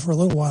 It's been out for a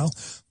little while,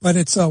 but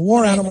it's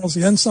War Animals,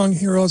 the Unsung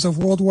Heroes of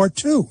World War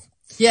II.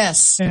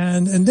 Yes.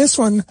 And in this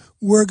one,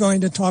 we're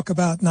going to talk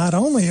about, not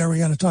only are we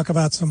going to talk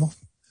about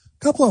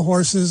couple of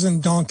horses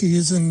and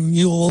donkeys and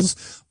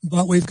mules,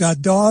 but we've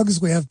got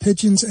dogs, we have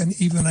pigeons, and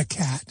even a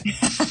cat.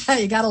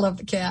 You gotta love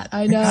the cat.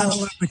 I know. Gotta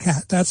love the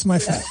cat. That's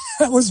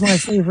that was my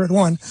favorite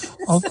one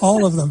of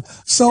all of them.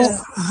 So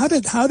how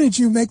did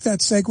you make that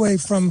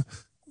segue from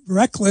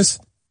Reckless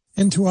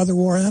into other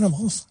war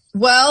animals?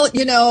 Well,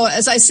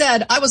 as I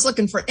said, I was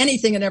looking for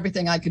anything and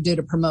everything I could do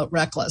to promote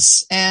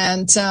Reckless.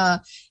 And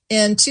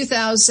in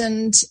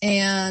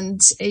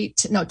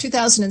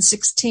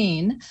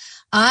 2016,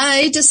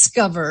 I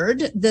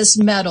discovered this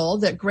medal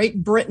that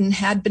Great Britain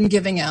had been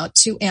giving out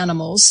to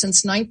animals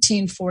since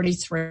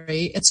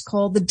 1943. It's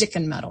called the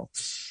Dickon Medal.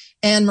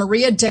 And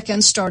Maria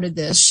Dickon started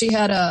this. She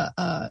had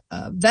a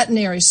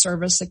veterinary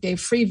service that gave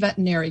free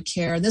veterinary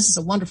care. And this is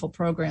a wonderful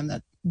program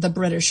that the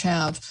British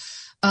have.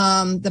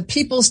 The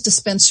People's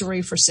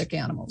Dispensary for Sick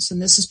Animals.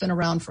 And this has been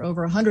around for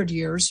over 100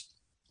 years.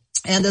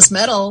 And this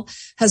medal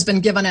has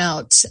been given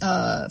out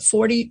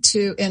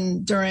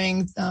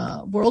during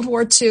World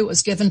War II. It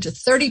was given to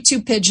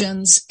 32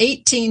 pigeons,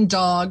 18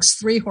 dogs,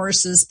 3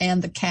 horses,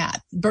 and the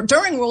cat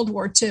during World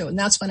War II, and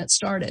that's when it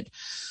started.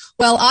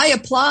 Well, I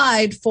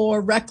applied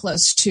for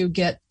Reckless to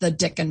get the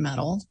Dickon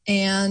Medal,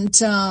 and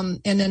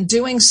in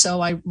doing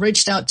so, I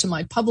reached out to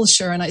my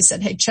publisher and I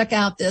said, "Hey, check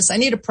out this. I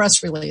need a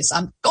press release.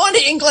 I'm going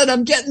to England.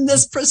 I'm getting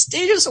this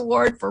prestigious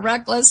award for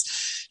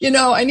Reckless.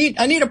 I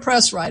need a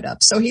press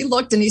write-up." So he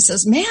looked and he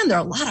says, "Man, there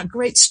are a lot of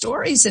great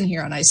stories in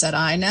here." And I said,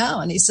 "I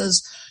know." And he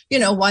says,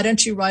 "Why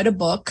don't you write a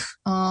book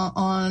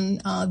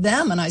on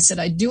them?" And I said,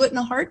 "I'd do it in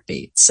a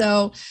heartbeat."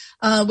 So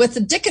with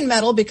the Dickon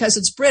Medal, because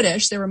it's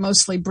British, there were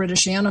mostly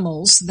British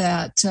animals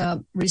that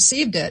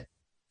received it.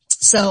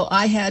 So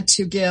I had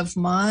to give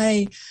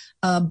my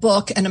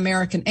book an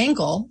American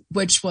angle,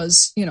 which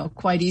was,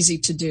 quite easy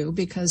to do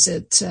because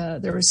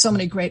there were so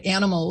many great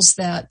animals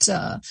that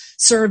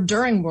served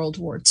during World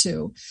War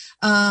II.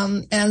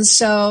 And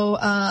so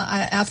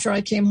after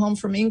I came home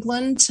from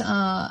England,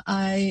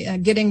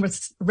 getting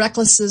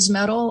Reckless's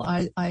medal,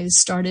 I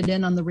started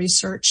in on the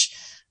research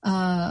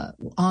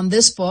on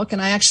this book,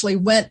 and I actually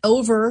went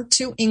over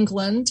to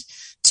England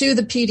to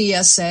the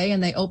PDSA,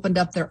 and they opened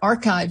up their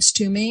archives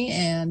to me,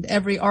 and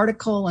every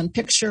article and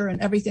picture and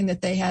everything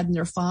that they had in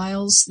their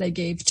files they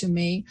gave to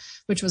me,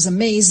 which was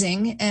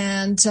amazing.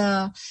 And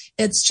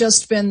it's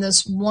just been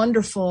this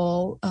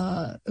wonderful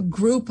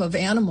group of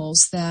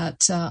animals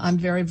that I'm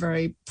very,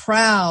 very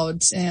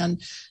proud. And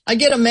I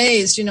get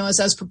amazed, as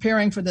I was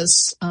preparing for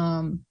this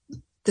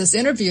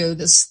interview,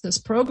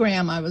 this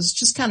program, I was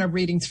just kind of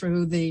reading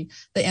through the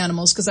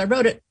animals because I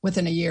wrote it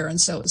within a year. And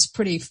so it was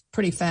pretty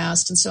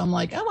fast. And so I'm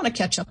like, I want to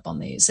catch up on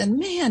these. And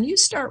man, you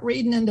start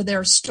reading into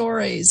their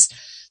stories,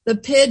 the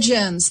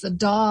pigeons, the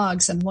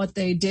dogs, and what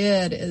they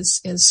did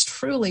is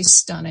truly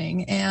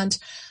stunning. And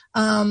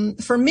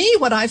for me,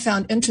 what I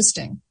found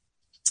interesting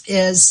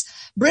is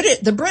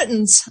the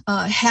Britons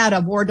had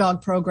a war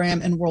dog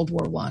program in World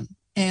War I.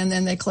 And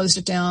then they closed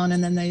it down,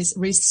 and then they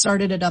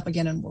restarted it up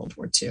again in World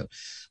War II.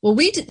 Well,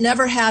 we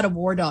never had a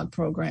war dog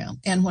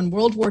program. And when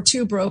World War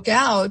II broke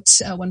out,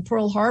 when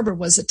Pearl Harbor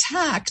was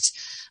attacked,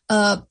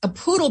 a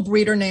poodle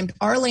breeder named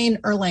Arlene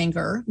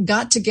Erlanger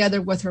got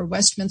together with her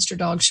Westminster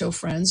Dog Show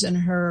friends and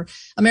her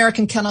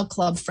American Kennel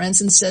Club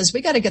friends and says, we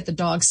got to get the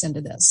dogs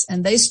into this.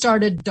 And they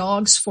started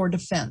Dogs for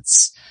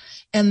Defense.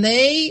 And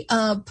they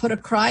put a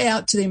cry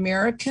out to the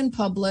American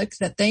public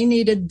that they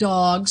needed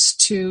dogs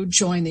to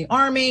join the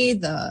Army,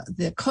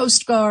 the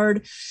Coast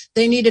Guard.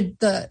 They needed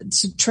to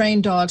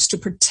train dogs to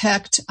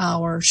protect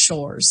our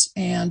shores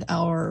and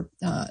our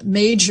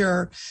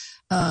major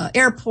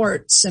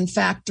airports and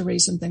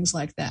factories and things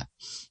like that.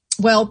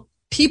 Well,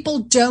 people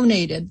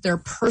donated their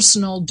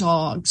personal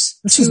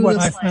dogs. This is what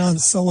I found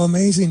so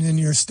amazing in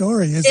your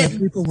story is that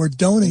people were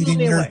donating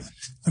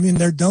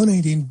they're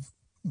donating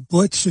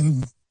Butch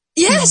and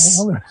yes.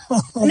 Now,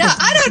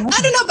 I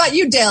don't know about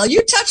you, Dale.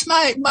 You touch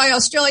my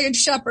Australian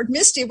Shepherd,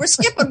 Misty. We're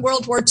skipping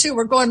World War II.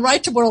 We're going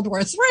right to World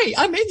War III.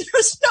 I mean,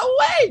 there's no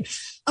way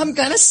I'm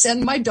going to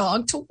send my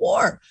dog to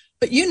war.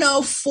 But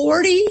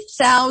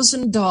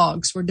 40,000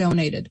 dogs were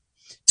donated.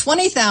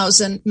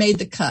 20,000 made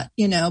the cut.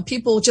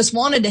 People just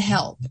wanted to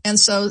help. And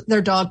so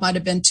their dog might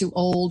have been too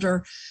old,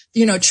 or,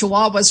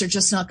 Chihuahuas are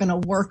just not going to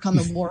work on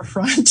the war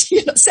front.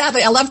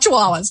 Sadly, I love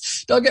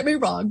Chihuahuas. Don't get me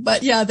wrong.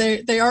 But yeah,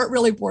 they aren't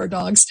really war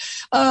dogs,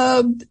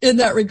 in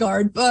that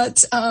regard.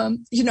 But,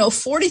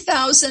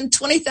 40,000,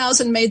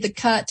 20,000 made the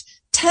cut.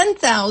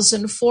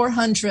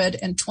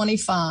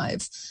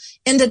 10,425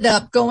 ended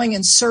up going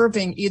and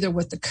serving either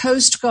with the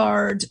Coast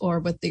Guard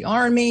or with the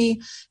Army.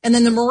 And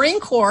then the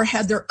Marine Corps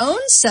had their own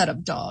set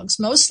of dogs,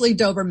 mostly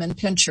Doberman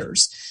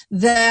Pinschers,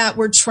 that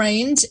were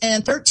trained,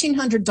 and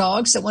 1,300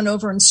 dogs that went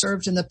over and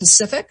served in the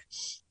Pacific.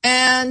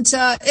 And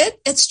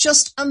it's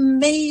just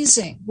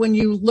amazing when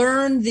you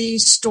learn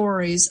these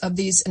stories of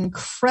these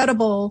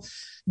incredible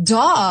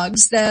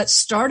dogs that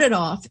started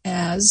off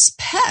as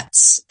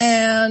pets.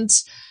 And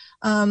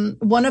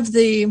one of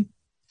the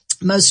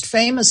most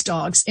famous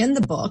dogs in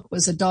the book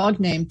was a dog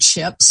named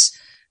Chips,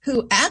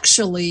 who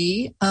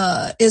actually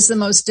is the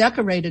most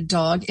decorated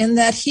dog in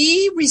that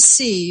he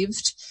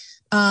received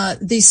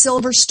the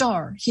Silver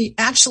Star. He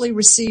actually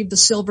received the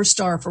Silver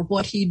Star for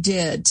what he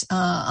did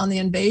on the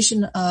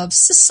invasion of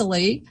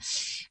Sicily.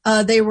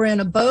 They were in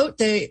a boat.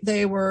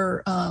 There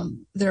were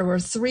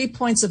 3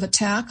 points of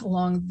attack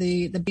along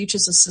the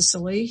beaches of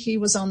Sicily. He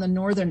was on the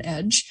northern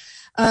edge.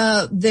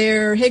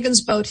 Their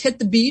Higgins boat hit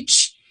the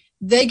beach.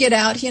 They get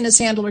out. He and his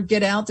handler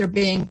get out. They're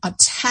being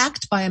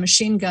attacked by a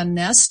machine gun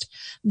nest.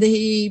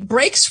 He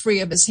breaks free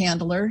of his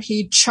handler.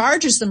 He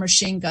charges the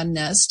machine gun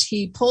nest.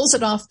 He pulls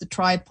it off the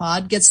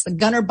tripod, gets the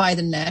gunner by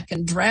the neck,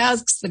 and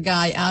drags the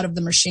guy out of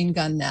the machine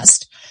gun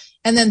nest.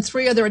 And then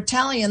 3 other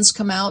Italians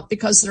come out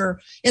because they're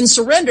in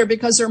surrender,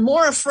 because they're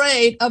more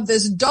afraid of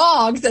this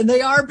dog than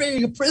they are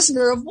being a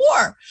prisoner of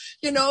war,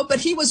 but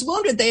he was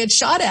wounded. They had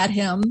shot at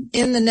him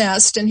in the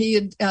nest, and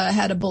he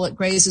had a bullet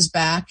graze his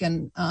back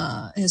and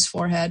his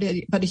forehead,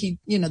 but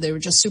they were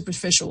just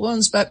superficial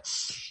wounds. But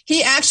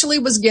he actually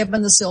was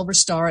given the Silver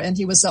Star, and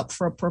he was up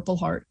for a Purple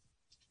Heart.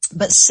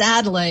 But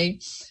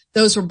sadly,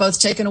 those were both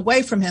taken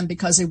away from him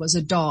because he was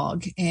a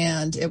dog.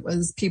 And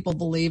people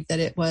believed that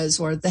it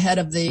was, or the head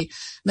of the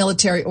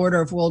military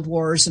order of world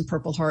wars and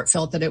Purple Heart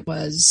felt that it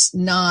was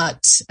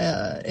not,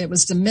 it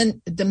was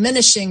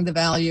diminishing the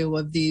value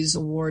of these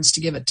awards to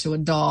give it to a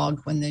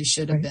dog when they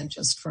should have been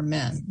just for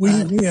men.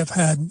 We have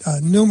had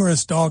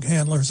numerous dog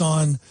handlers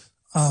on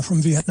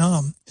from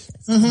Vietnam,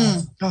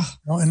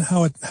 and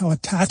how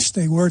attached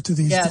they were to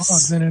these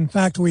dogs. And in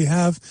fact, we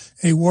have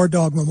a war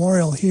dog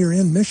memorial here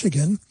in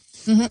Michigan.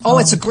 Mm-hmm. Oh,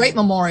 it's a great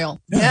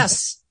memorial. Yeah.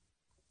 Yes.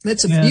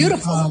 It's a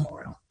beautiful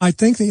memorial. I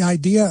think the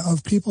idea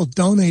of people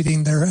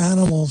donating their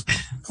animals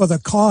for the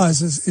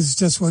cause is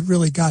just what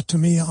really got to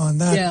me on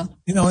that. Yeah.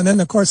 And then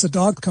of course the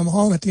dogs come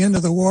home at the end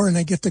of the war and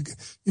they get to,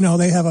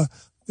 they have I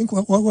think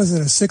what was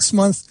it, a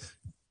 6-month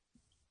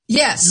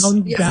Yes,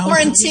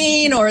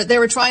 quarantine, or they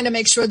were trying to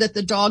make sure that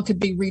the dog could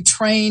be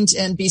retrained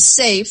and be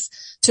safe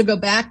to go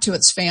back to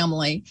its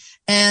family.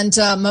 And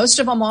most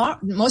of them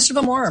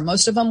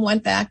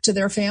went back to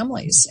their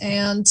families.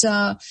 And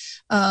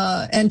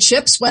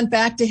Chips went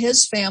back to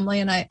his family.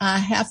 And I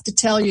have to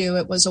tell you,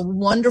 it was a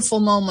wonderful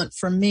moment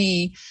for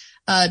me.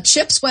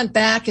 Chips went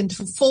back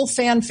into full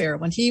fanfare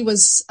when he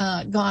was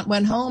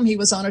went home. He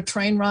was on a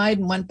train ride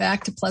and went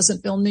back to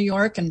Pleasantville, New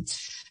York, and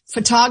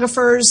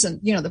photographers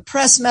and, the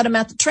press met him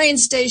at the train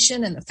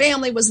station and the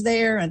family was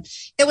there. And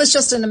it was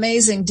just an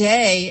amazing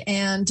day.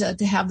 And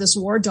to have this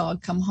war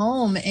dog come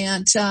home,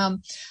 and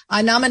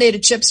I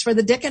nominated Chips for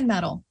the Dickin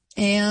Medal.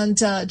 And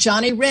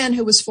Johnny Wren,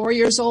 who was 4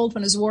 years old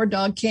when his war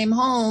dog came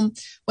home,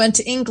 went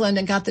to England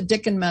and got the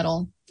Dickin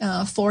Medal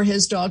for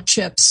his dog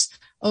Chips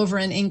over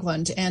in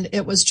England. And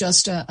it was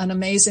just an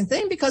amazing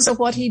thing, because of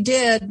what he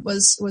did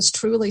was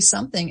truly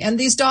something. And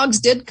these dogs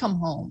did come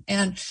home.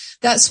 And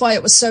that's why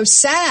it was so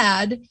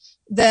sad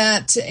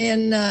that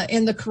in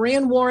the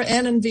Korean War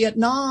and in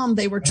Vietnam,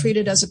 they were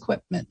treated as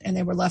equipment and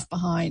they were left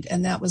behind.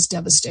 And that was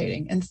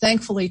devastating. And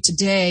thankfully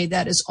today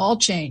that is all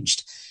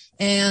changed.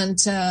 And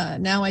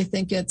now I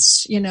think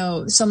it's,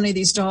 so many of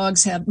these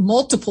dogs have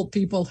multiple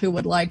people who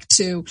would like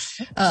to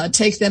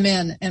take them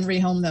in and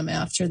rehome them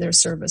after their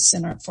service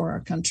for our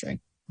country.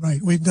 Right.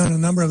 We've done a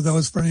number of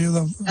those for you.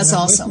 That's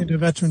awesome. Listening to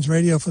Veterans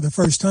Radio for the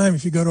first time,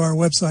 if you go to our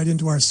website,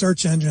 into our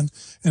search engine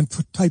and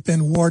type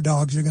in war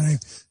dogs, you're going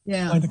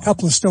to find a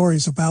couple of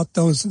stories about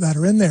those that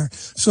are in there.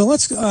 So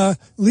let's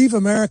leave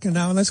America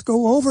now and let's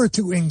go over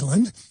to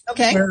England.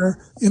 Okay. Where,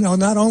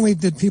 not only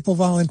did people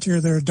volunteer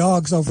their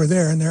dogs over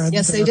there, and there are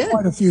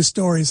quite a few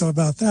stories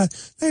about that,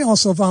 they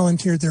also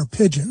volunteered their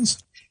pigeons.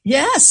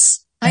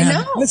 Yes, I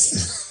know.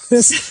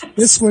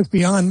 This was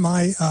beyond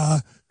my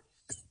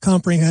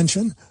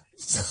comprehension.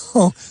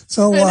 Well,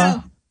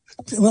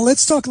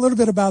 let's talk a little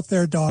bit about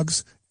their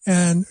dogs,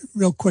 and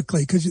real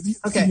quickly, because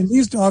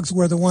these dogs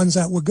were the ones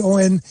that would go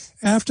in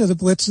after the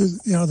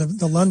blitzes,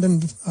 the London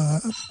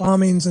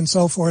bombings and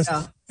so forth,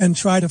 and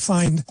try to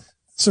find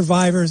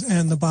survivors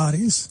and the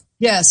bodies.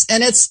 Yes,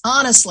 and it's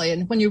honestly,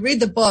 and when you read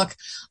the book,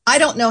 I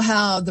don't know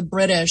how the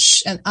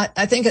British, and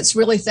I think it's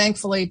really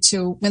thankfully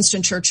to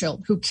Winston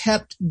Churchill, who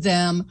kept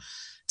them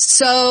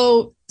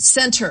so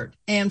centered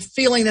and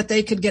feeling that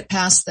they could get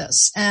past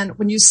this. And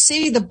when you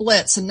see the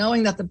Blitz and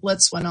knowing that the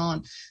Blitz went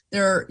on,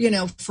 there,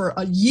 for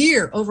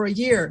over a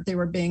year, they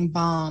were being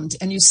bombed,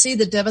 and you see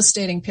the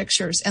devastating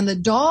pictures and the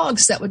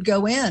dogs that would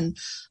go in.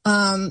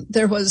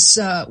 There was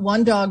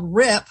one dog,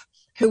 Rip,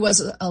 who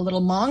was a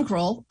little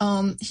mongrel.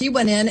 He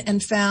went in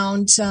and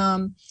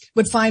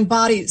would find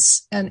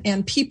bodies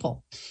and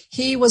people.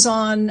 He was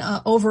on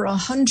over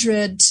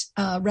 100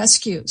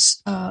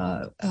 rescues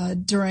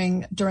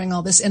during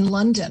all this in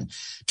London,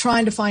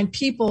 trying to find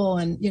people,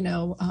 and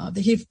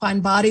he'd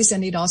find bodies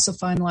and he'd also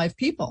find live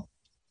people.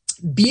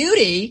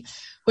 Beauty,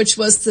 which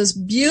was this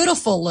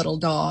beautiful little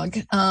dog,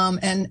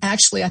 and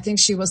actually I think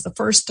she was the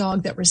first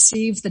dog that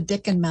received the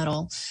Dickin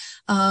Medal.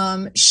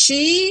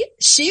 She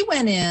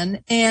went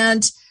in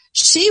and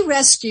she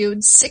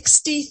rescued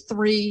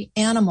 63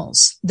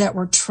 animals that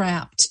were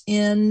trapped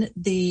in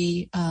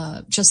the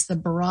just the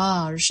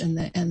barrage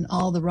and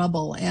all the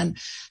rubble. And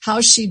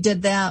how she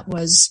did that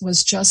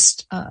was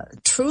just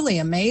truly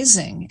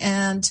amazing.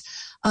 And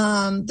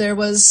there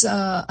was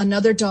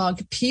another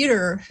dog,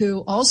 Peter,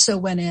 who also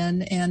went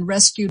in and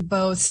rescued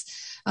both.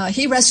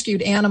 He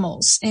rescued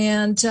animals,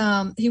 and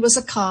he was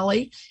a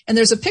collie. And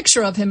there's a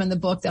picture of him in the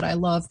book that I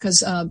love,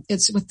 because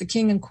it's with the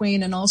King and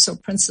Queen, and also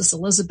Princess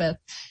Elizabeth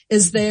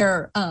is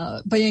there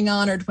being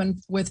honored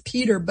with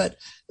Peter. But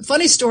the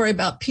funny story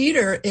about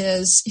Peter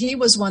is he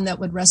was one that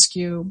would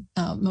rescue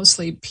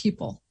mostly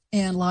people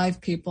and live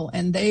people,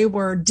 and they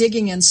were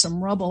digging in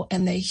some rubble,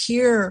 and they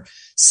hear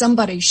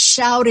somebody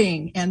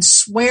shouting and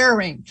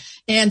swearing,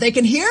 and they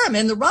can hear him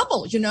in the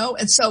rubble,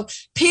 and so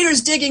Peter's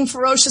digging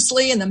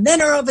ferociously, and the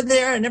men are over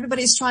there, and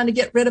everybody's trying to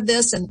get rid of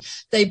this, and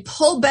they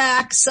pull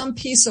back some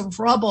piece of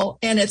rubble,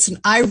 and it's an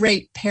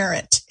irate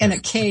parrot in a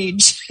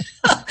cage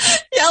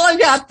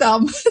yelling at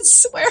them,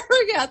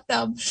 swearing at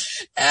them,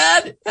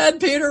 and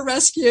Peter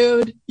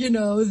rescued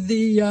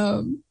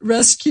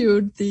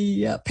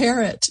the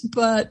parrot.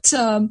 But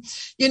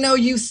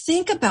you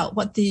think about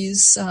what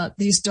these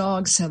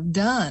dogs have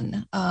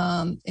done,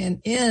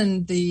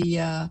 in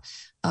the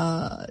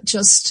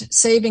just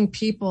saving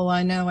people.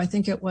 I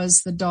think it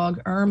was the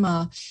dog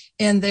Irma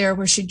in there,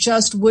 where she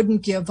just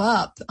wouldn't give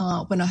up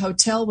when a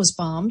hotel was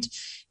bombed.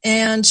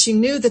 And she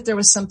knew that there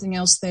was something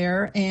else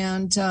there.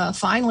 And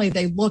finally,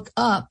 they look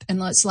up,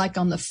 and it's like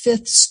on the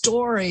 5th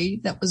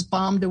story that was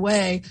bombed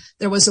away,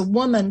 there was a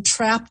woman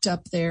trapped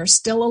up there,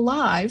 still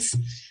alive.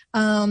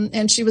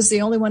 And she was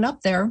the only one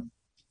up there.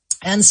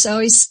 And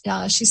so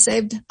she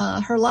saved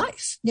her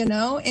life,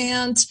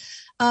 and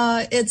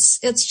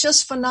it's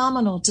just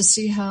phenomenal to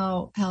see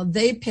how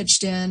they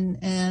pitched in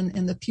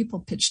and the people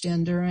pitched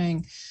in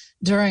during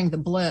the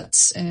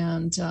Blitz.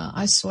 And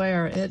I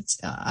swear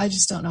I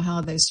just don't know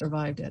how they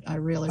survived it. I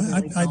really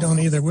I don't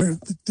either.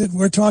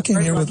 We're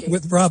talking here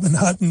with Robin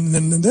Hutton,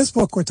 and in this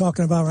book we're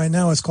talking about right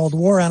now is called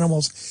War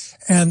Animals.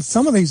 And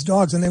some of these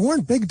dogs, and they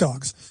weren't big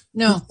dogs.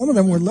 No. Some of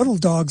them were little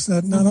dogs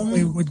that not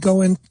only would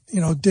go in,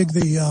 dig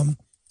the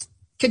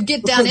could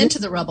get down into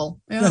the rubble.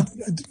 Yeah.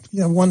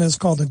 One is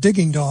called a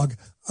digging dog.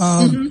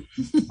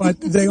 But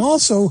they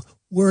also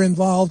were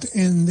involved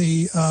in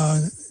the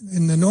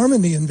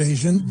Normandy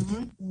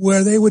invasion,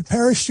 where they would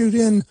parachute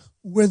in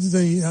with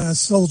the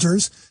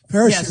soldiers,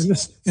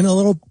 in a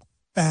little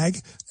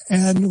bag,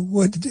 and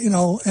would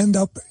end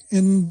up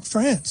in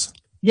France.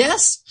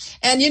 Yes,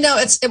 and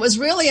it was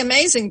really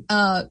amazing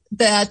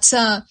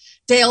that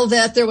Dale,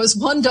 that there was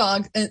one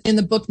dog in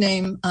the book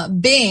named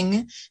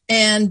Bing,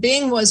 and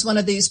Bing was one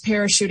of these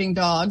parachuting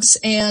dogs,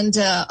 and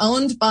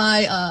owned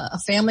by a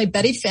family,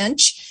 Betty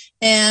Finch.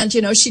 And,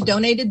 she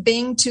donated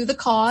Bing to the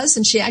cause,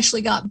 and she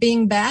actually got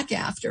Bing back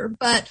after.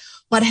 But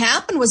what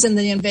happened was in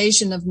the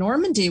invasion of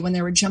Normandy, when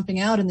they were jumping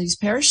out in these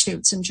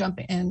parachutes and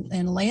jumping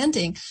and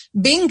landing,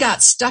 Bing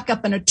got stuck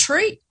up in a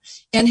tree,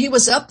 and he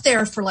was up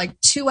there for like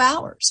 2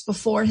 hours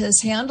before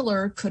his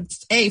handler could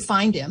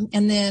find him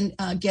and then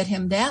get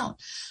him down.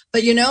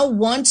 But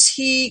once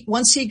he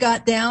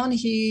got down,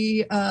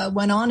 he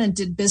went on and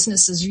did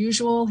business as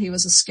usual. He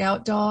was a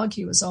scout dog.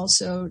 He was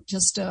also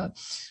just a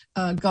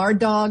guard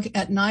dog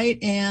at night,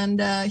 and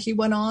he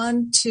went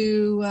on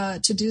to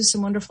do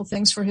some wonderful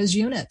things for his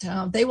unit.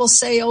 They will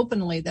say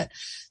openly that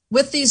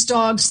with these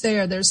dogs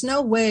there's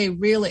no way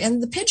really,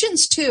 and the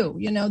pigeons too,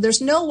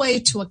 there's no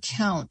way to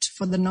account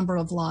for the number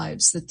of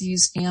lives that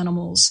these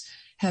animals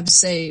have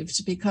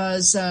saved,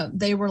 because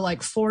they were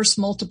like force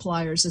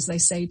multipliers, as they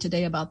say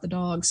today about the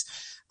dogs.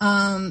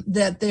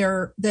 That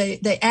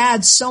they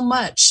add so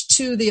much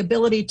to the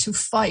ability to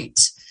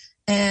fight.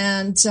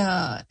 And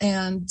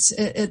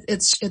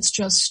it's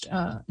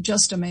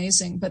just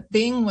amazing. But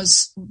Bing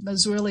was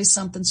really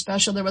something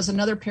special. There was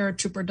another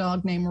paratrooper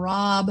dog named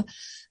Rob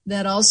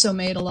that also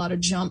made a lot of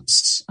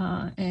jumps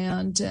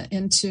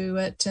into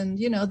it, and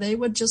they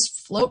would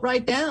just float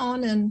right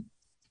down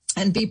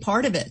and be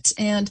part of it.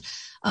 And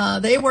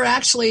they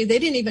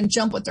didn't even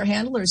jump with their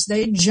handlers.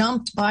 They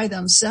jumped by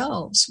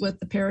themselves with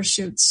the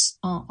parachutes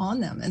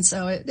on them. And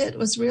so it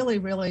was really,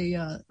 really,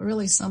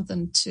 really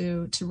something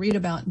to read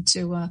about and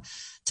to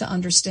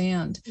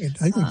understand.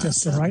 I think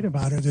just to write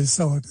about it is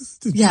so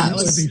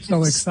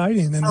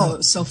exciting. And it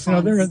was so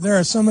fun. There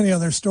are so many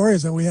other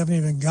stories that we haven't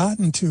even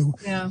gotten to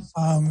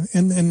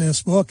in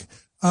this book.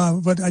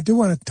 But I do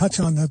want to touch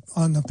on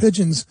the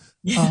pigeons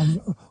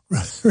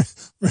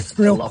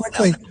real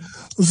quickly,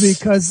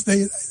 because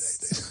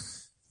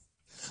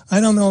I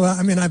don't know.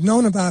 I mean, I've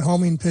known about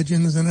homing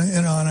pigeons and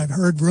I've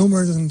heard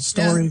rumors and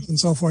stories and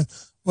so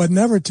forth, but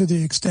never to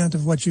the extent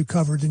of what you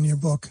covered in your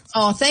book.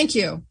 Oh, thank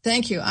you.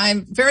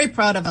 I'm very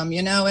proud of them,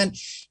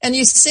 and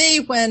you see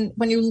when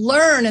you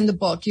learn in the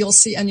book, you'll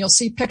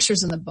see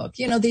pictures in the book.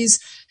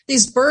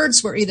 These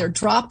birds were either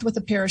dropped with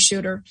a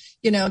parachuter,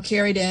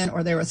 carried in,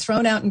 or they were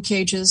thrown out in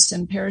cages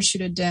and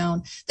parachuted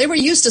down. They were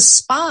used as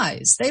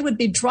spies. They would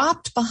be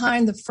dropped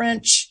behind the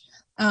French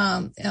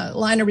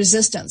line of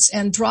resistance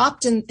and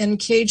dropped in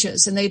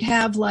cages, and they'd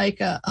have like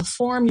a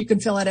form you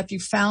could fill out if you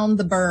found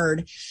the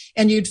bird,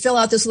 and you'd fill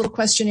out this little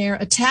questionnaire,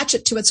 attach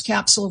it to its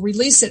capsule,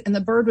 release it, and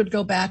the bird would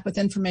go back with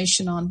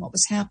information on what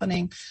was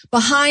happening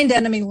behind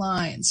enemy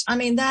lines. I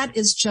mean, that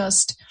is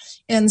just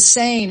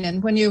insane.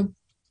 And when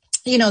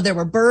there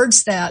were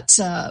birds that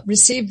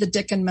received the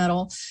Dickon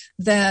Medal,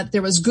 that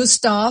there was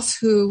Gustave,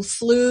 who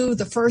flew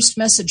the first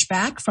message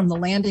back from the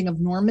landing of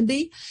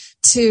Normandy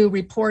to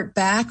report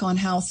back on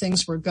how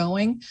things were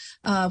going,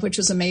 which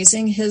was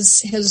amazing.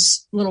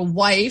 His little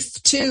wife,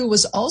 too,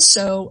 was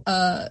also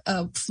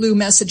flew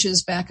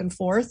messages back and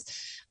forth.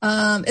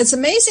 It's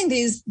amazing,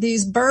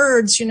 these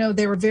birds,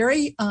 they were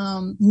very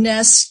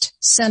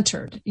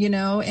nest-centered,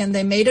 and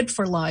they mated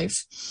for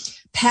life.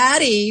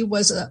 Patty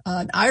was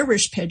an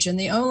Irish pigeon,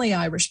 the only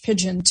Irish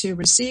pigeon to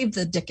receive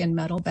the Dickon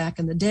Medal back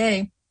in the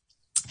day.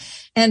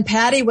 And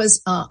Patty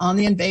was on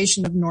the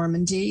invasion of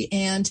Normandy,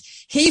 and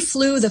he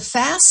flew the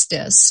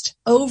fastest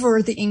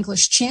over the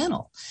English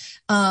Channel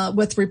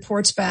with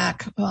reports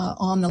back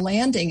on the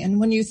landing. And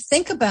when you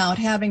think about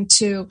having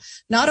to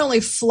not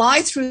only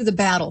fly through the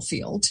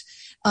battlefield,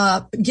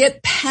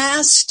 get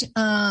past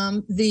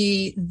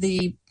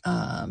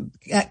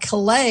at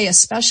Calais,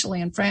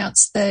 especially in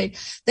France, they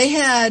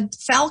had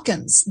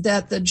falcons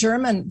that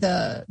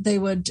they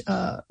would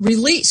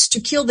release to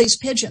kill these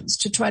pigeons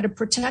to try to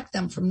protect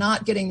them from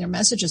not getting their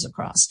messages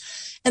across.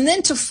 And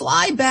then to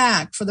fly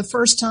back for the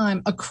first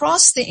time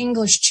across the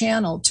English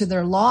Channel to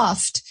their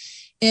loft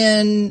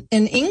in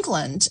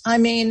England, I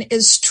mean,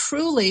 is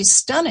truly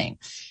stunning.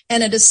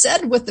 And it is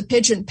said with the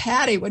pigeon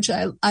Patty, which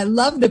I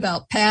loved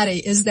about Patty,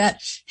 is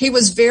that he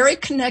was very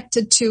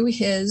connected to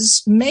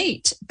his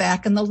mate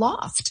back in the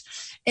loft.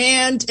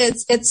 And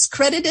it's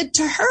credited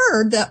to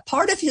her that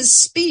part of his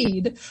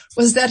speed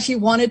was that he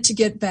wanted to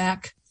get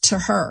back to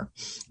her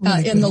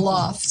in the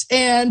loft.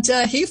 And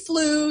he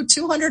flew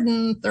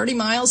 230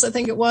 miles, I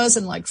think it was,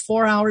 in like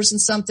 4 hours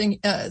and something,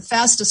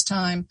 fastest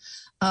time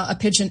a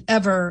pigeon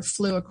ever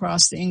flew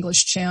across the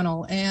English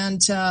Channel.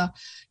 And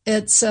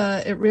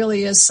it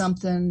really is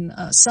something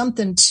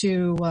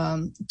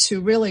to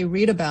really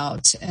read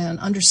about and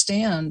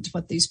understand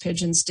what these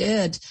pigeons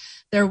did.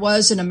 There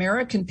was an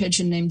American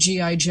pigeon named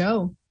G.I.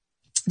 Joe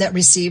that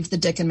received the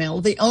Dickon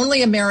Medal, the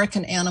only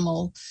American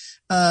animal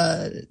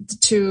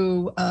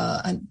to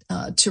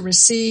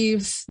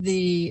receive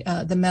the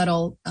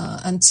medal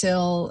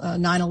until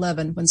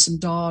 9/11, when some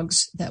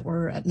dogs that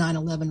were at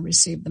 9/11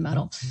 received the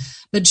medal.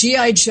 But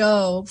G.I.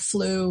 Joe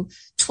flew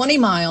 20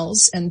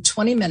 miles in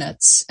 20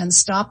 minutes and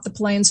stopped the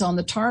planes on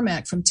the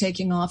tarmac from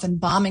taking off and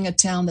bombing a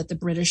town that the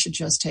British had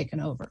just taken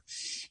over.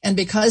 And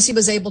because he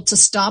was able to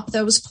stop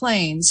those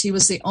planes, he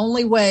was the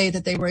only way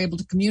that they were able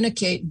to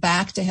communicate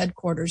back to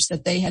headquarters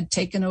that they had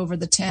taken over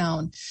the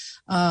town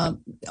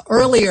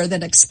earlier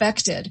than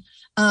expected.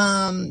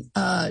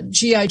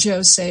 G.I.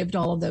 Joe saved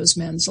all of those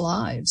men's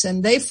lives.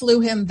 And they flew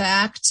him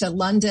back to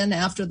London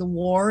after the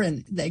war,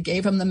 and they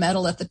gave him the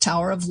medal at the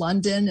Tower of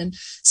London. And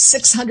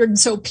 600 and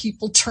so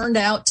people turned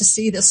out to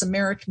see this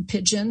American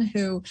pigeon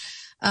who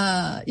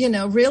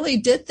really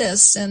did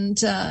this. And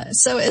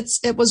so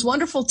it was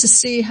wonderful to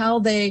see how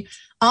they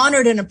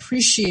honored and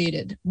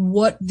appreciated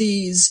what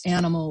these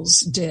animals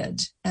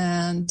did.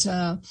 And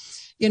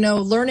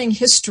learning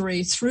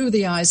history through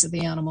the eyes of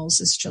the animals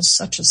is just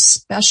such a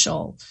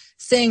special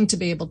thing to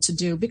be able to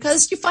do,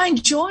 because you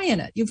find joy in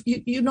it.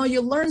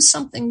 You learn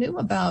something new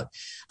about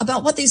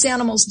what these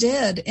animals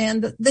did,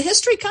 and the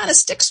history kind of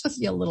sticks with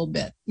you a little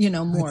bit,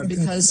 more,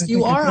 because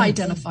you are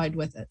identified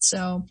with it.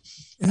 So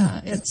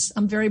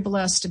I'm very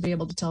blessed to be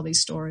able to tell these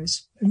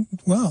stories.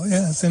 Well,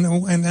 yes,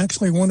 and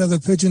actually one of the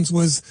pigeons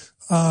was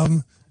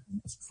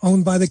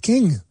owned by the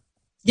king.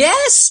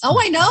 Yes. Oh,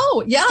 I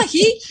know. Yeah.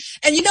 He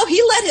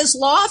let his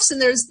lofts, and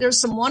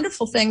there's some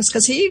wonderful things,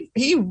 because he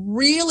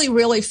really,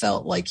 really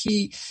felt like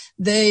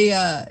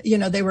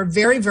they were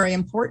very, very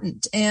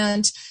important.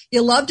 And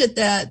you loved it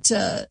that,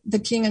 the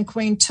king and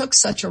queen took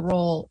such a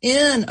role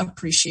in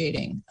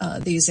appreciating,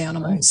 these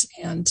animals,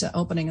 right, and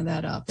opening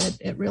that up.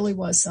 It really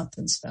was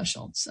something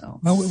special. So.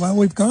 Well,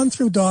 we've gone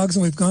through dogs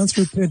and we've gone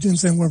through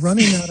pigeons, and we're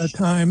running out of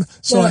time.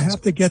 So I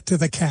have to get to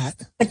the cat.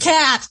 The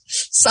cat.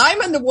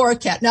 Simon the war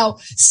cat. Now,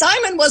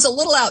 Simon was a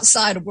little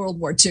outside of World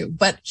War II,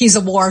 but he's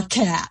a war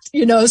cat,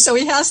 so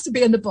he has to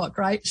be in the book,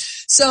 right?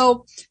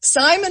 So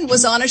Simon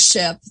was on a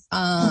ship,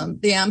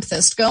 the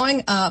Amethyst,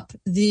 going up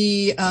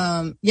the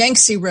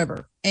Yangtze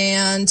River.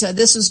 And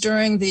this was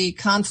during the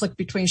conflict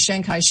between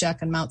Chiang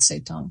Kai-shek and Mao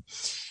Tse Tung.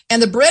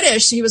 And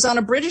he was on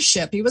a British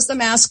ship. He was the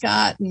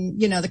mascot, and,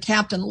 the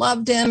captain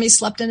loved him. He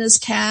slept in his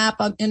cap,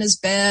 up in his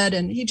bed,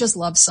 and he just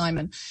loved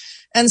Simon.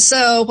 And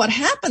so what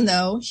happened,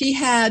 though, he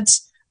had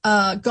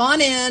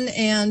gone in,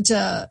 and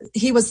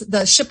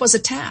the ship was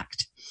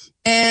attacked,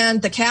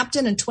 and the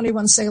captain and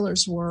 21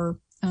 sailors were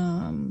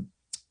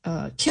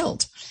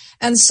killed.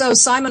 And so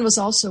Simon was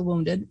also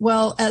wounded.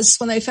 Well,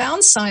 when they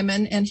found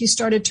Simon and he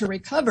started to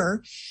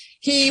recover,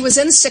 he was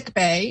in sick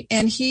bay,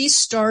 and he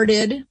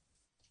started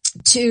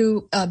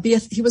to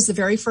he was the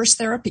very first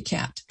therapy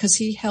cat, because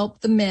he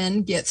helped the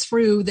men get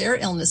through their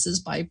illnesses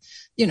by,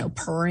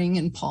 purring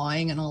and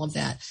pawing and all of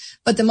that.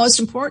 But the most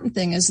important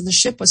thing is the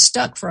ship was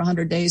stuck for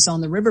 100 days on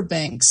the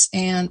riverbanks,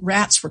 and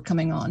rats were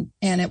coming on,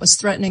 and it was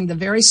threatening the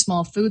very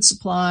small food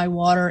supply,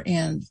 water,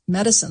 and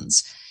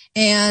medicines.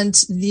 And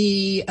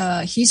he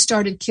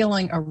started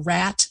killing a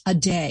rat a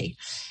day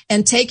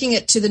and taking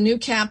it to the new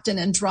captain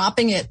and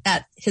dropping it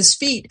at his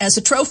feet as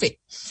a trophy.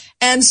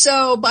 And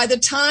so by the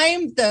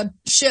time the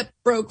ship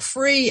broke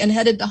free and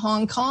headed to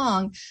Hong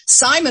Kong,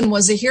 Simon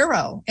was a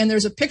hero. And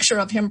there's a picture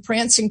of him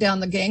prancing down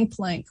the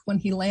gangplank when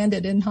he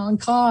landed in Hong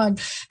Kong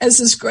as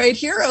this great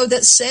hero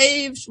that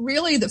saved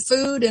really the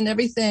food and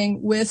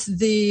everything with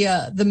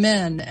the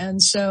men.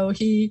 And so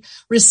he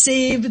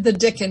received the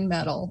Dickon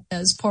Medal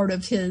as part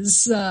of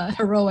his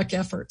heroic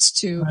efforts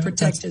to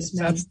protect his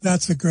men.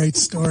 That's a great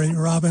story,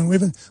 Robin.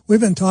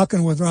 We've been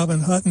talking with Robin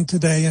Hutton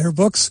today, and her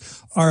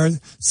books are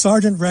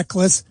Sgt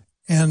Reckless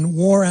and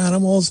War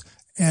Animals,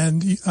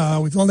 and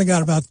we've only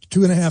got about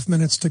 2.5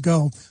 minutes to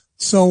go.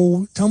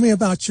 So tell me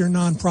about your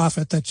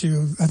nonprofit that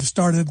you have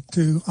started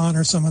to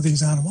honor some of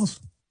these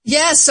animals.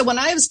 Yes. So when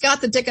I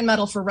got the Dickon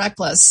Medal for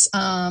Reckless,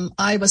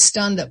 I was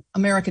stunned that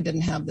America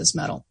didn't have this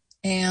medal.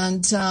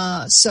 And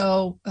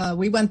so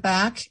we went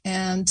back,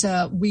 and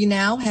we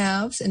now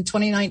have, in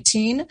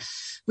 2019,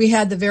 we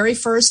had the very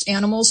first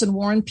Animals in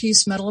War and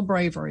Peace Medal of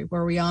Bravery,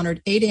 where we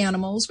honored 8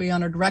 animals. We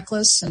honored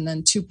Reckless, and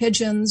then 2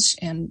 pigeons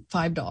and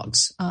 5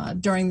 dogs.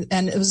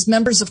 And it was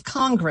members of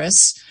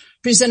Congress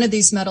presented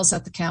these medals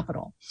at the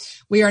Capitol.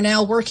 We are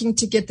now working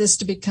to get this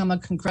to become a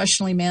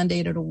congressionally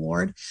mandated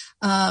award,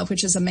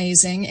 which is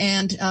amazing.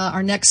 And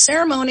our next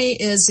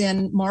ceremony is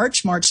in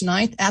March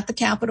 9th at the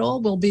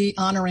Capitol. We'll be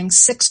honoring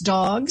 6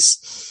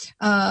 dogs,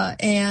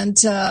 and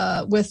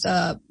with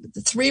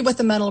 3 with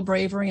the Medal of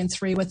Bravery and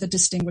 3 with the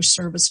Distinguished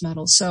Service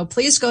Medal. So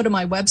please go to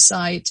my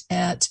website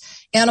at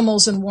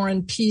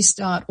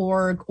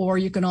animalsandwaranpeace.org, or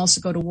you can also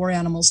go to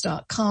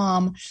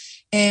waranimals.com.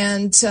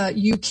 And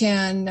you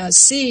can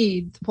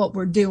see what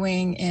we're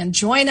doing and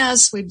join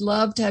us. We'd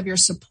love to have your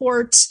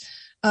support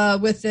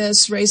with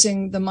this,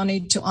 raising the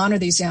money to honor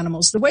these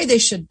animals the way they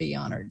should be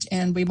honored.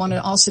 And we want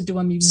to also do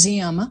a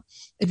museum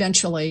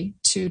eventually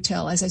to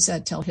tell, as I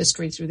said, tell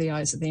history through the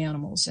eyes of the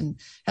animals and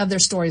have their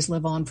stories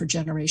live on for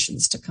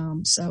generations to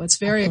come. So it's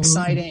very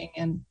exciting,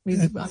 and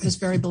I'm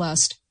just very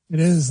blessed. It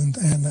is, and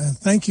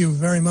thank you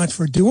very much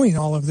for doing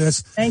all of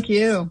this. Thank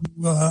you.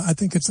 I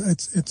think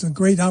it's a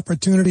great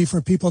opportunity for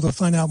people to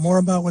find out more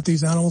about what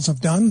these animals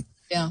have done.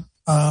 Yeah.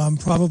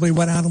 Probably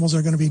what animals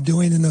are going to be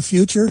doing in the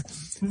future,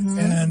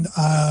 and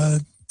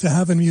to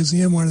have a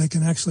museum where they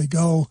can actually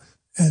go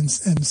and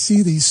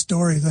see these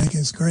stories, I think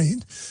is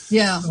great.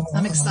 Yeah, so,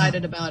 I'm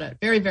excited about it.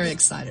 Very, very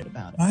excited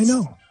about it. I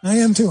know. I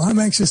am too. I'm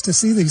anxious to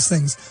see these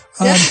things.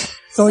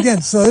 So again,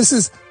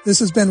 this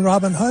has been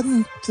Robin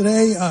Hutton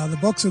today. The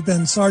books have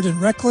been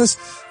Sgt Reckless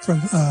from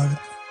a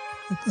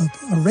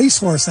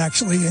racehorse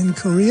actually in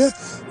Korea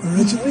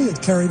originally.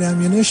 It carried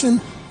ammunition,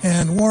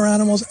 and War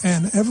Animals,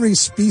 and every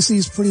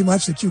species pretty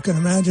much that you can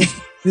imagine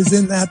is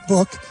in that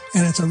book,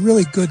 and it's a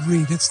really good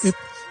read.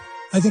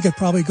 I think it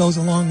probably goes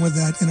along with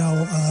that,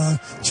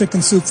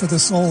 Chicken Soup for the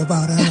Soul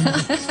about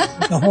animals.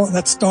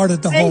 That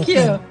started the whole thing.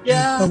 Thank you.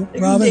 Yeah. So,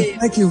 Robin, indeed.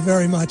 Thank you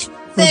very much.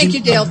 Thank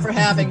you, Dale, for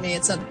having me.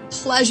 It's a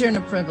pleasure and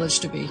a privilege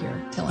to be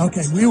here.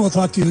 Okay, we will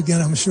talk to you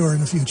again, I'm sure, in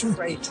the future.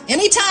 Great.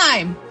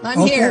 Anytime.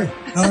 I'm here.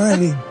 All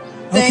righty.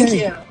 Thank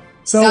you.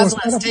 So God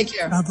bless. Take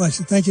care. God bless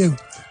you. Thank you.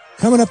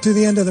 Coming up to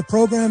the end of the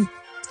program,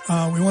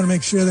 we want to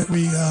make sure that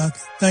we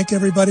thank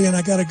everybody, and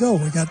I got to go.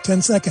 We got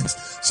 10 seconds.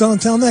 So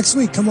until next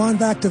week, come on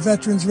back to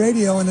Veterans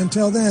Radio, and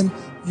until then,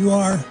 you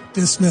are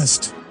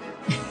dismissed.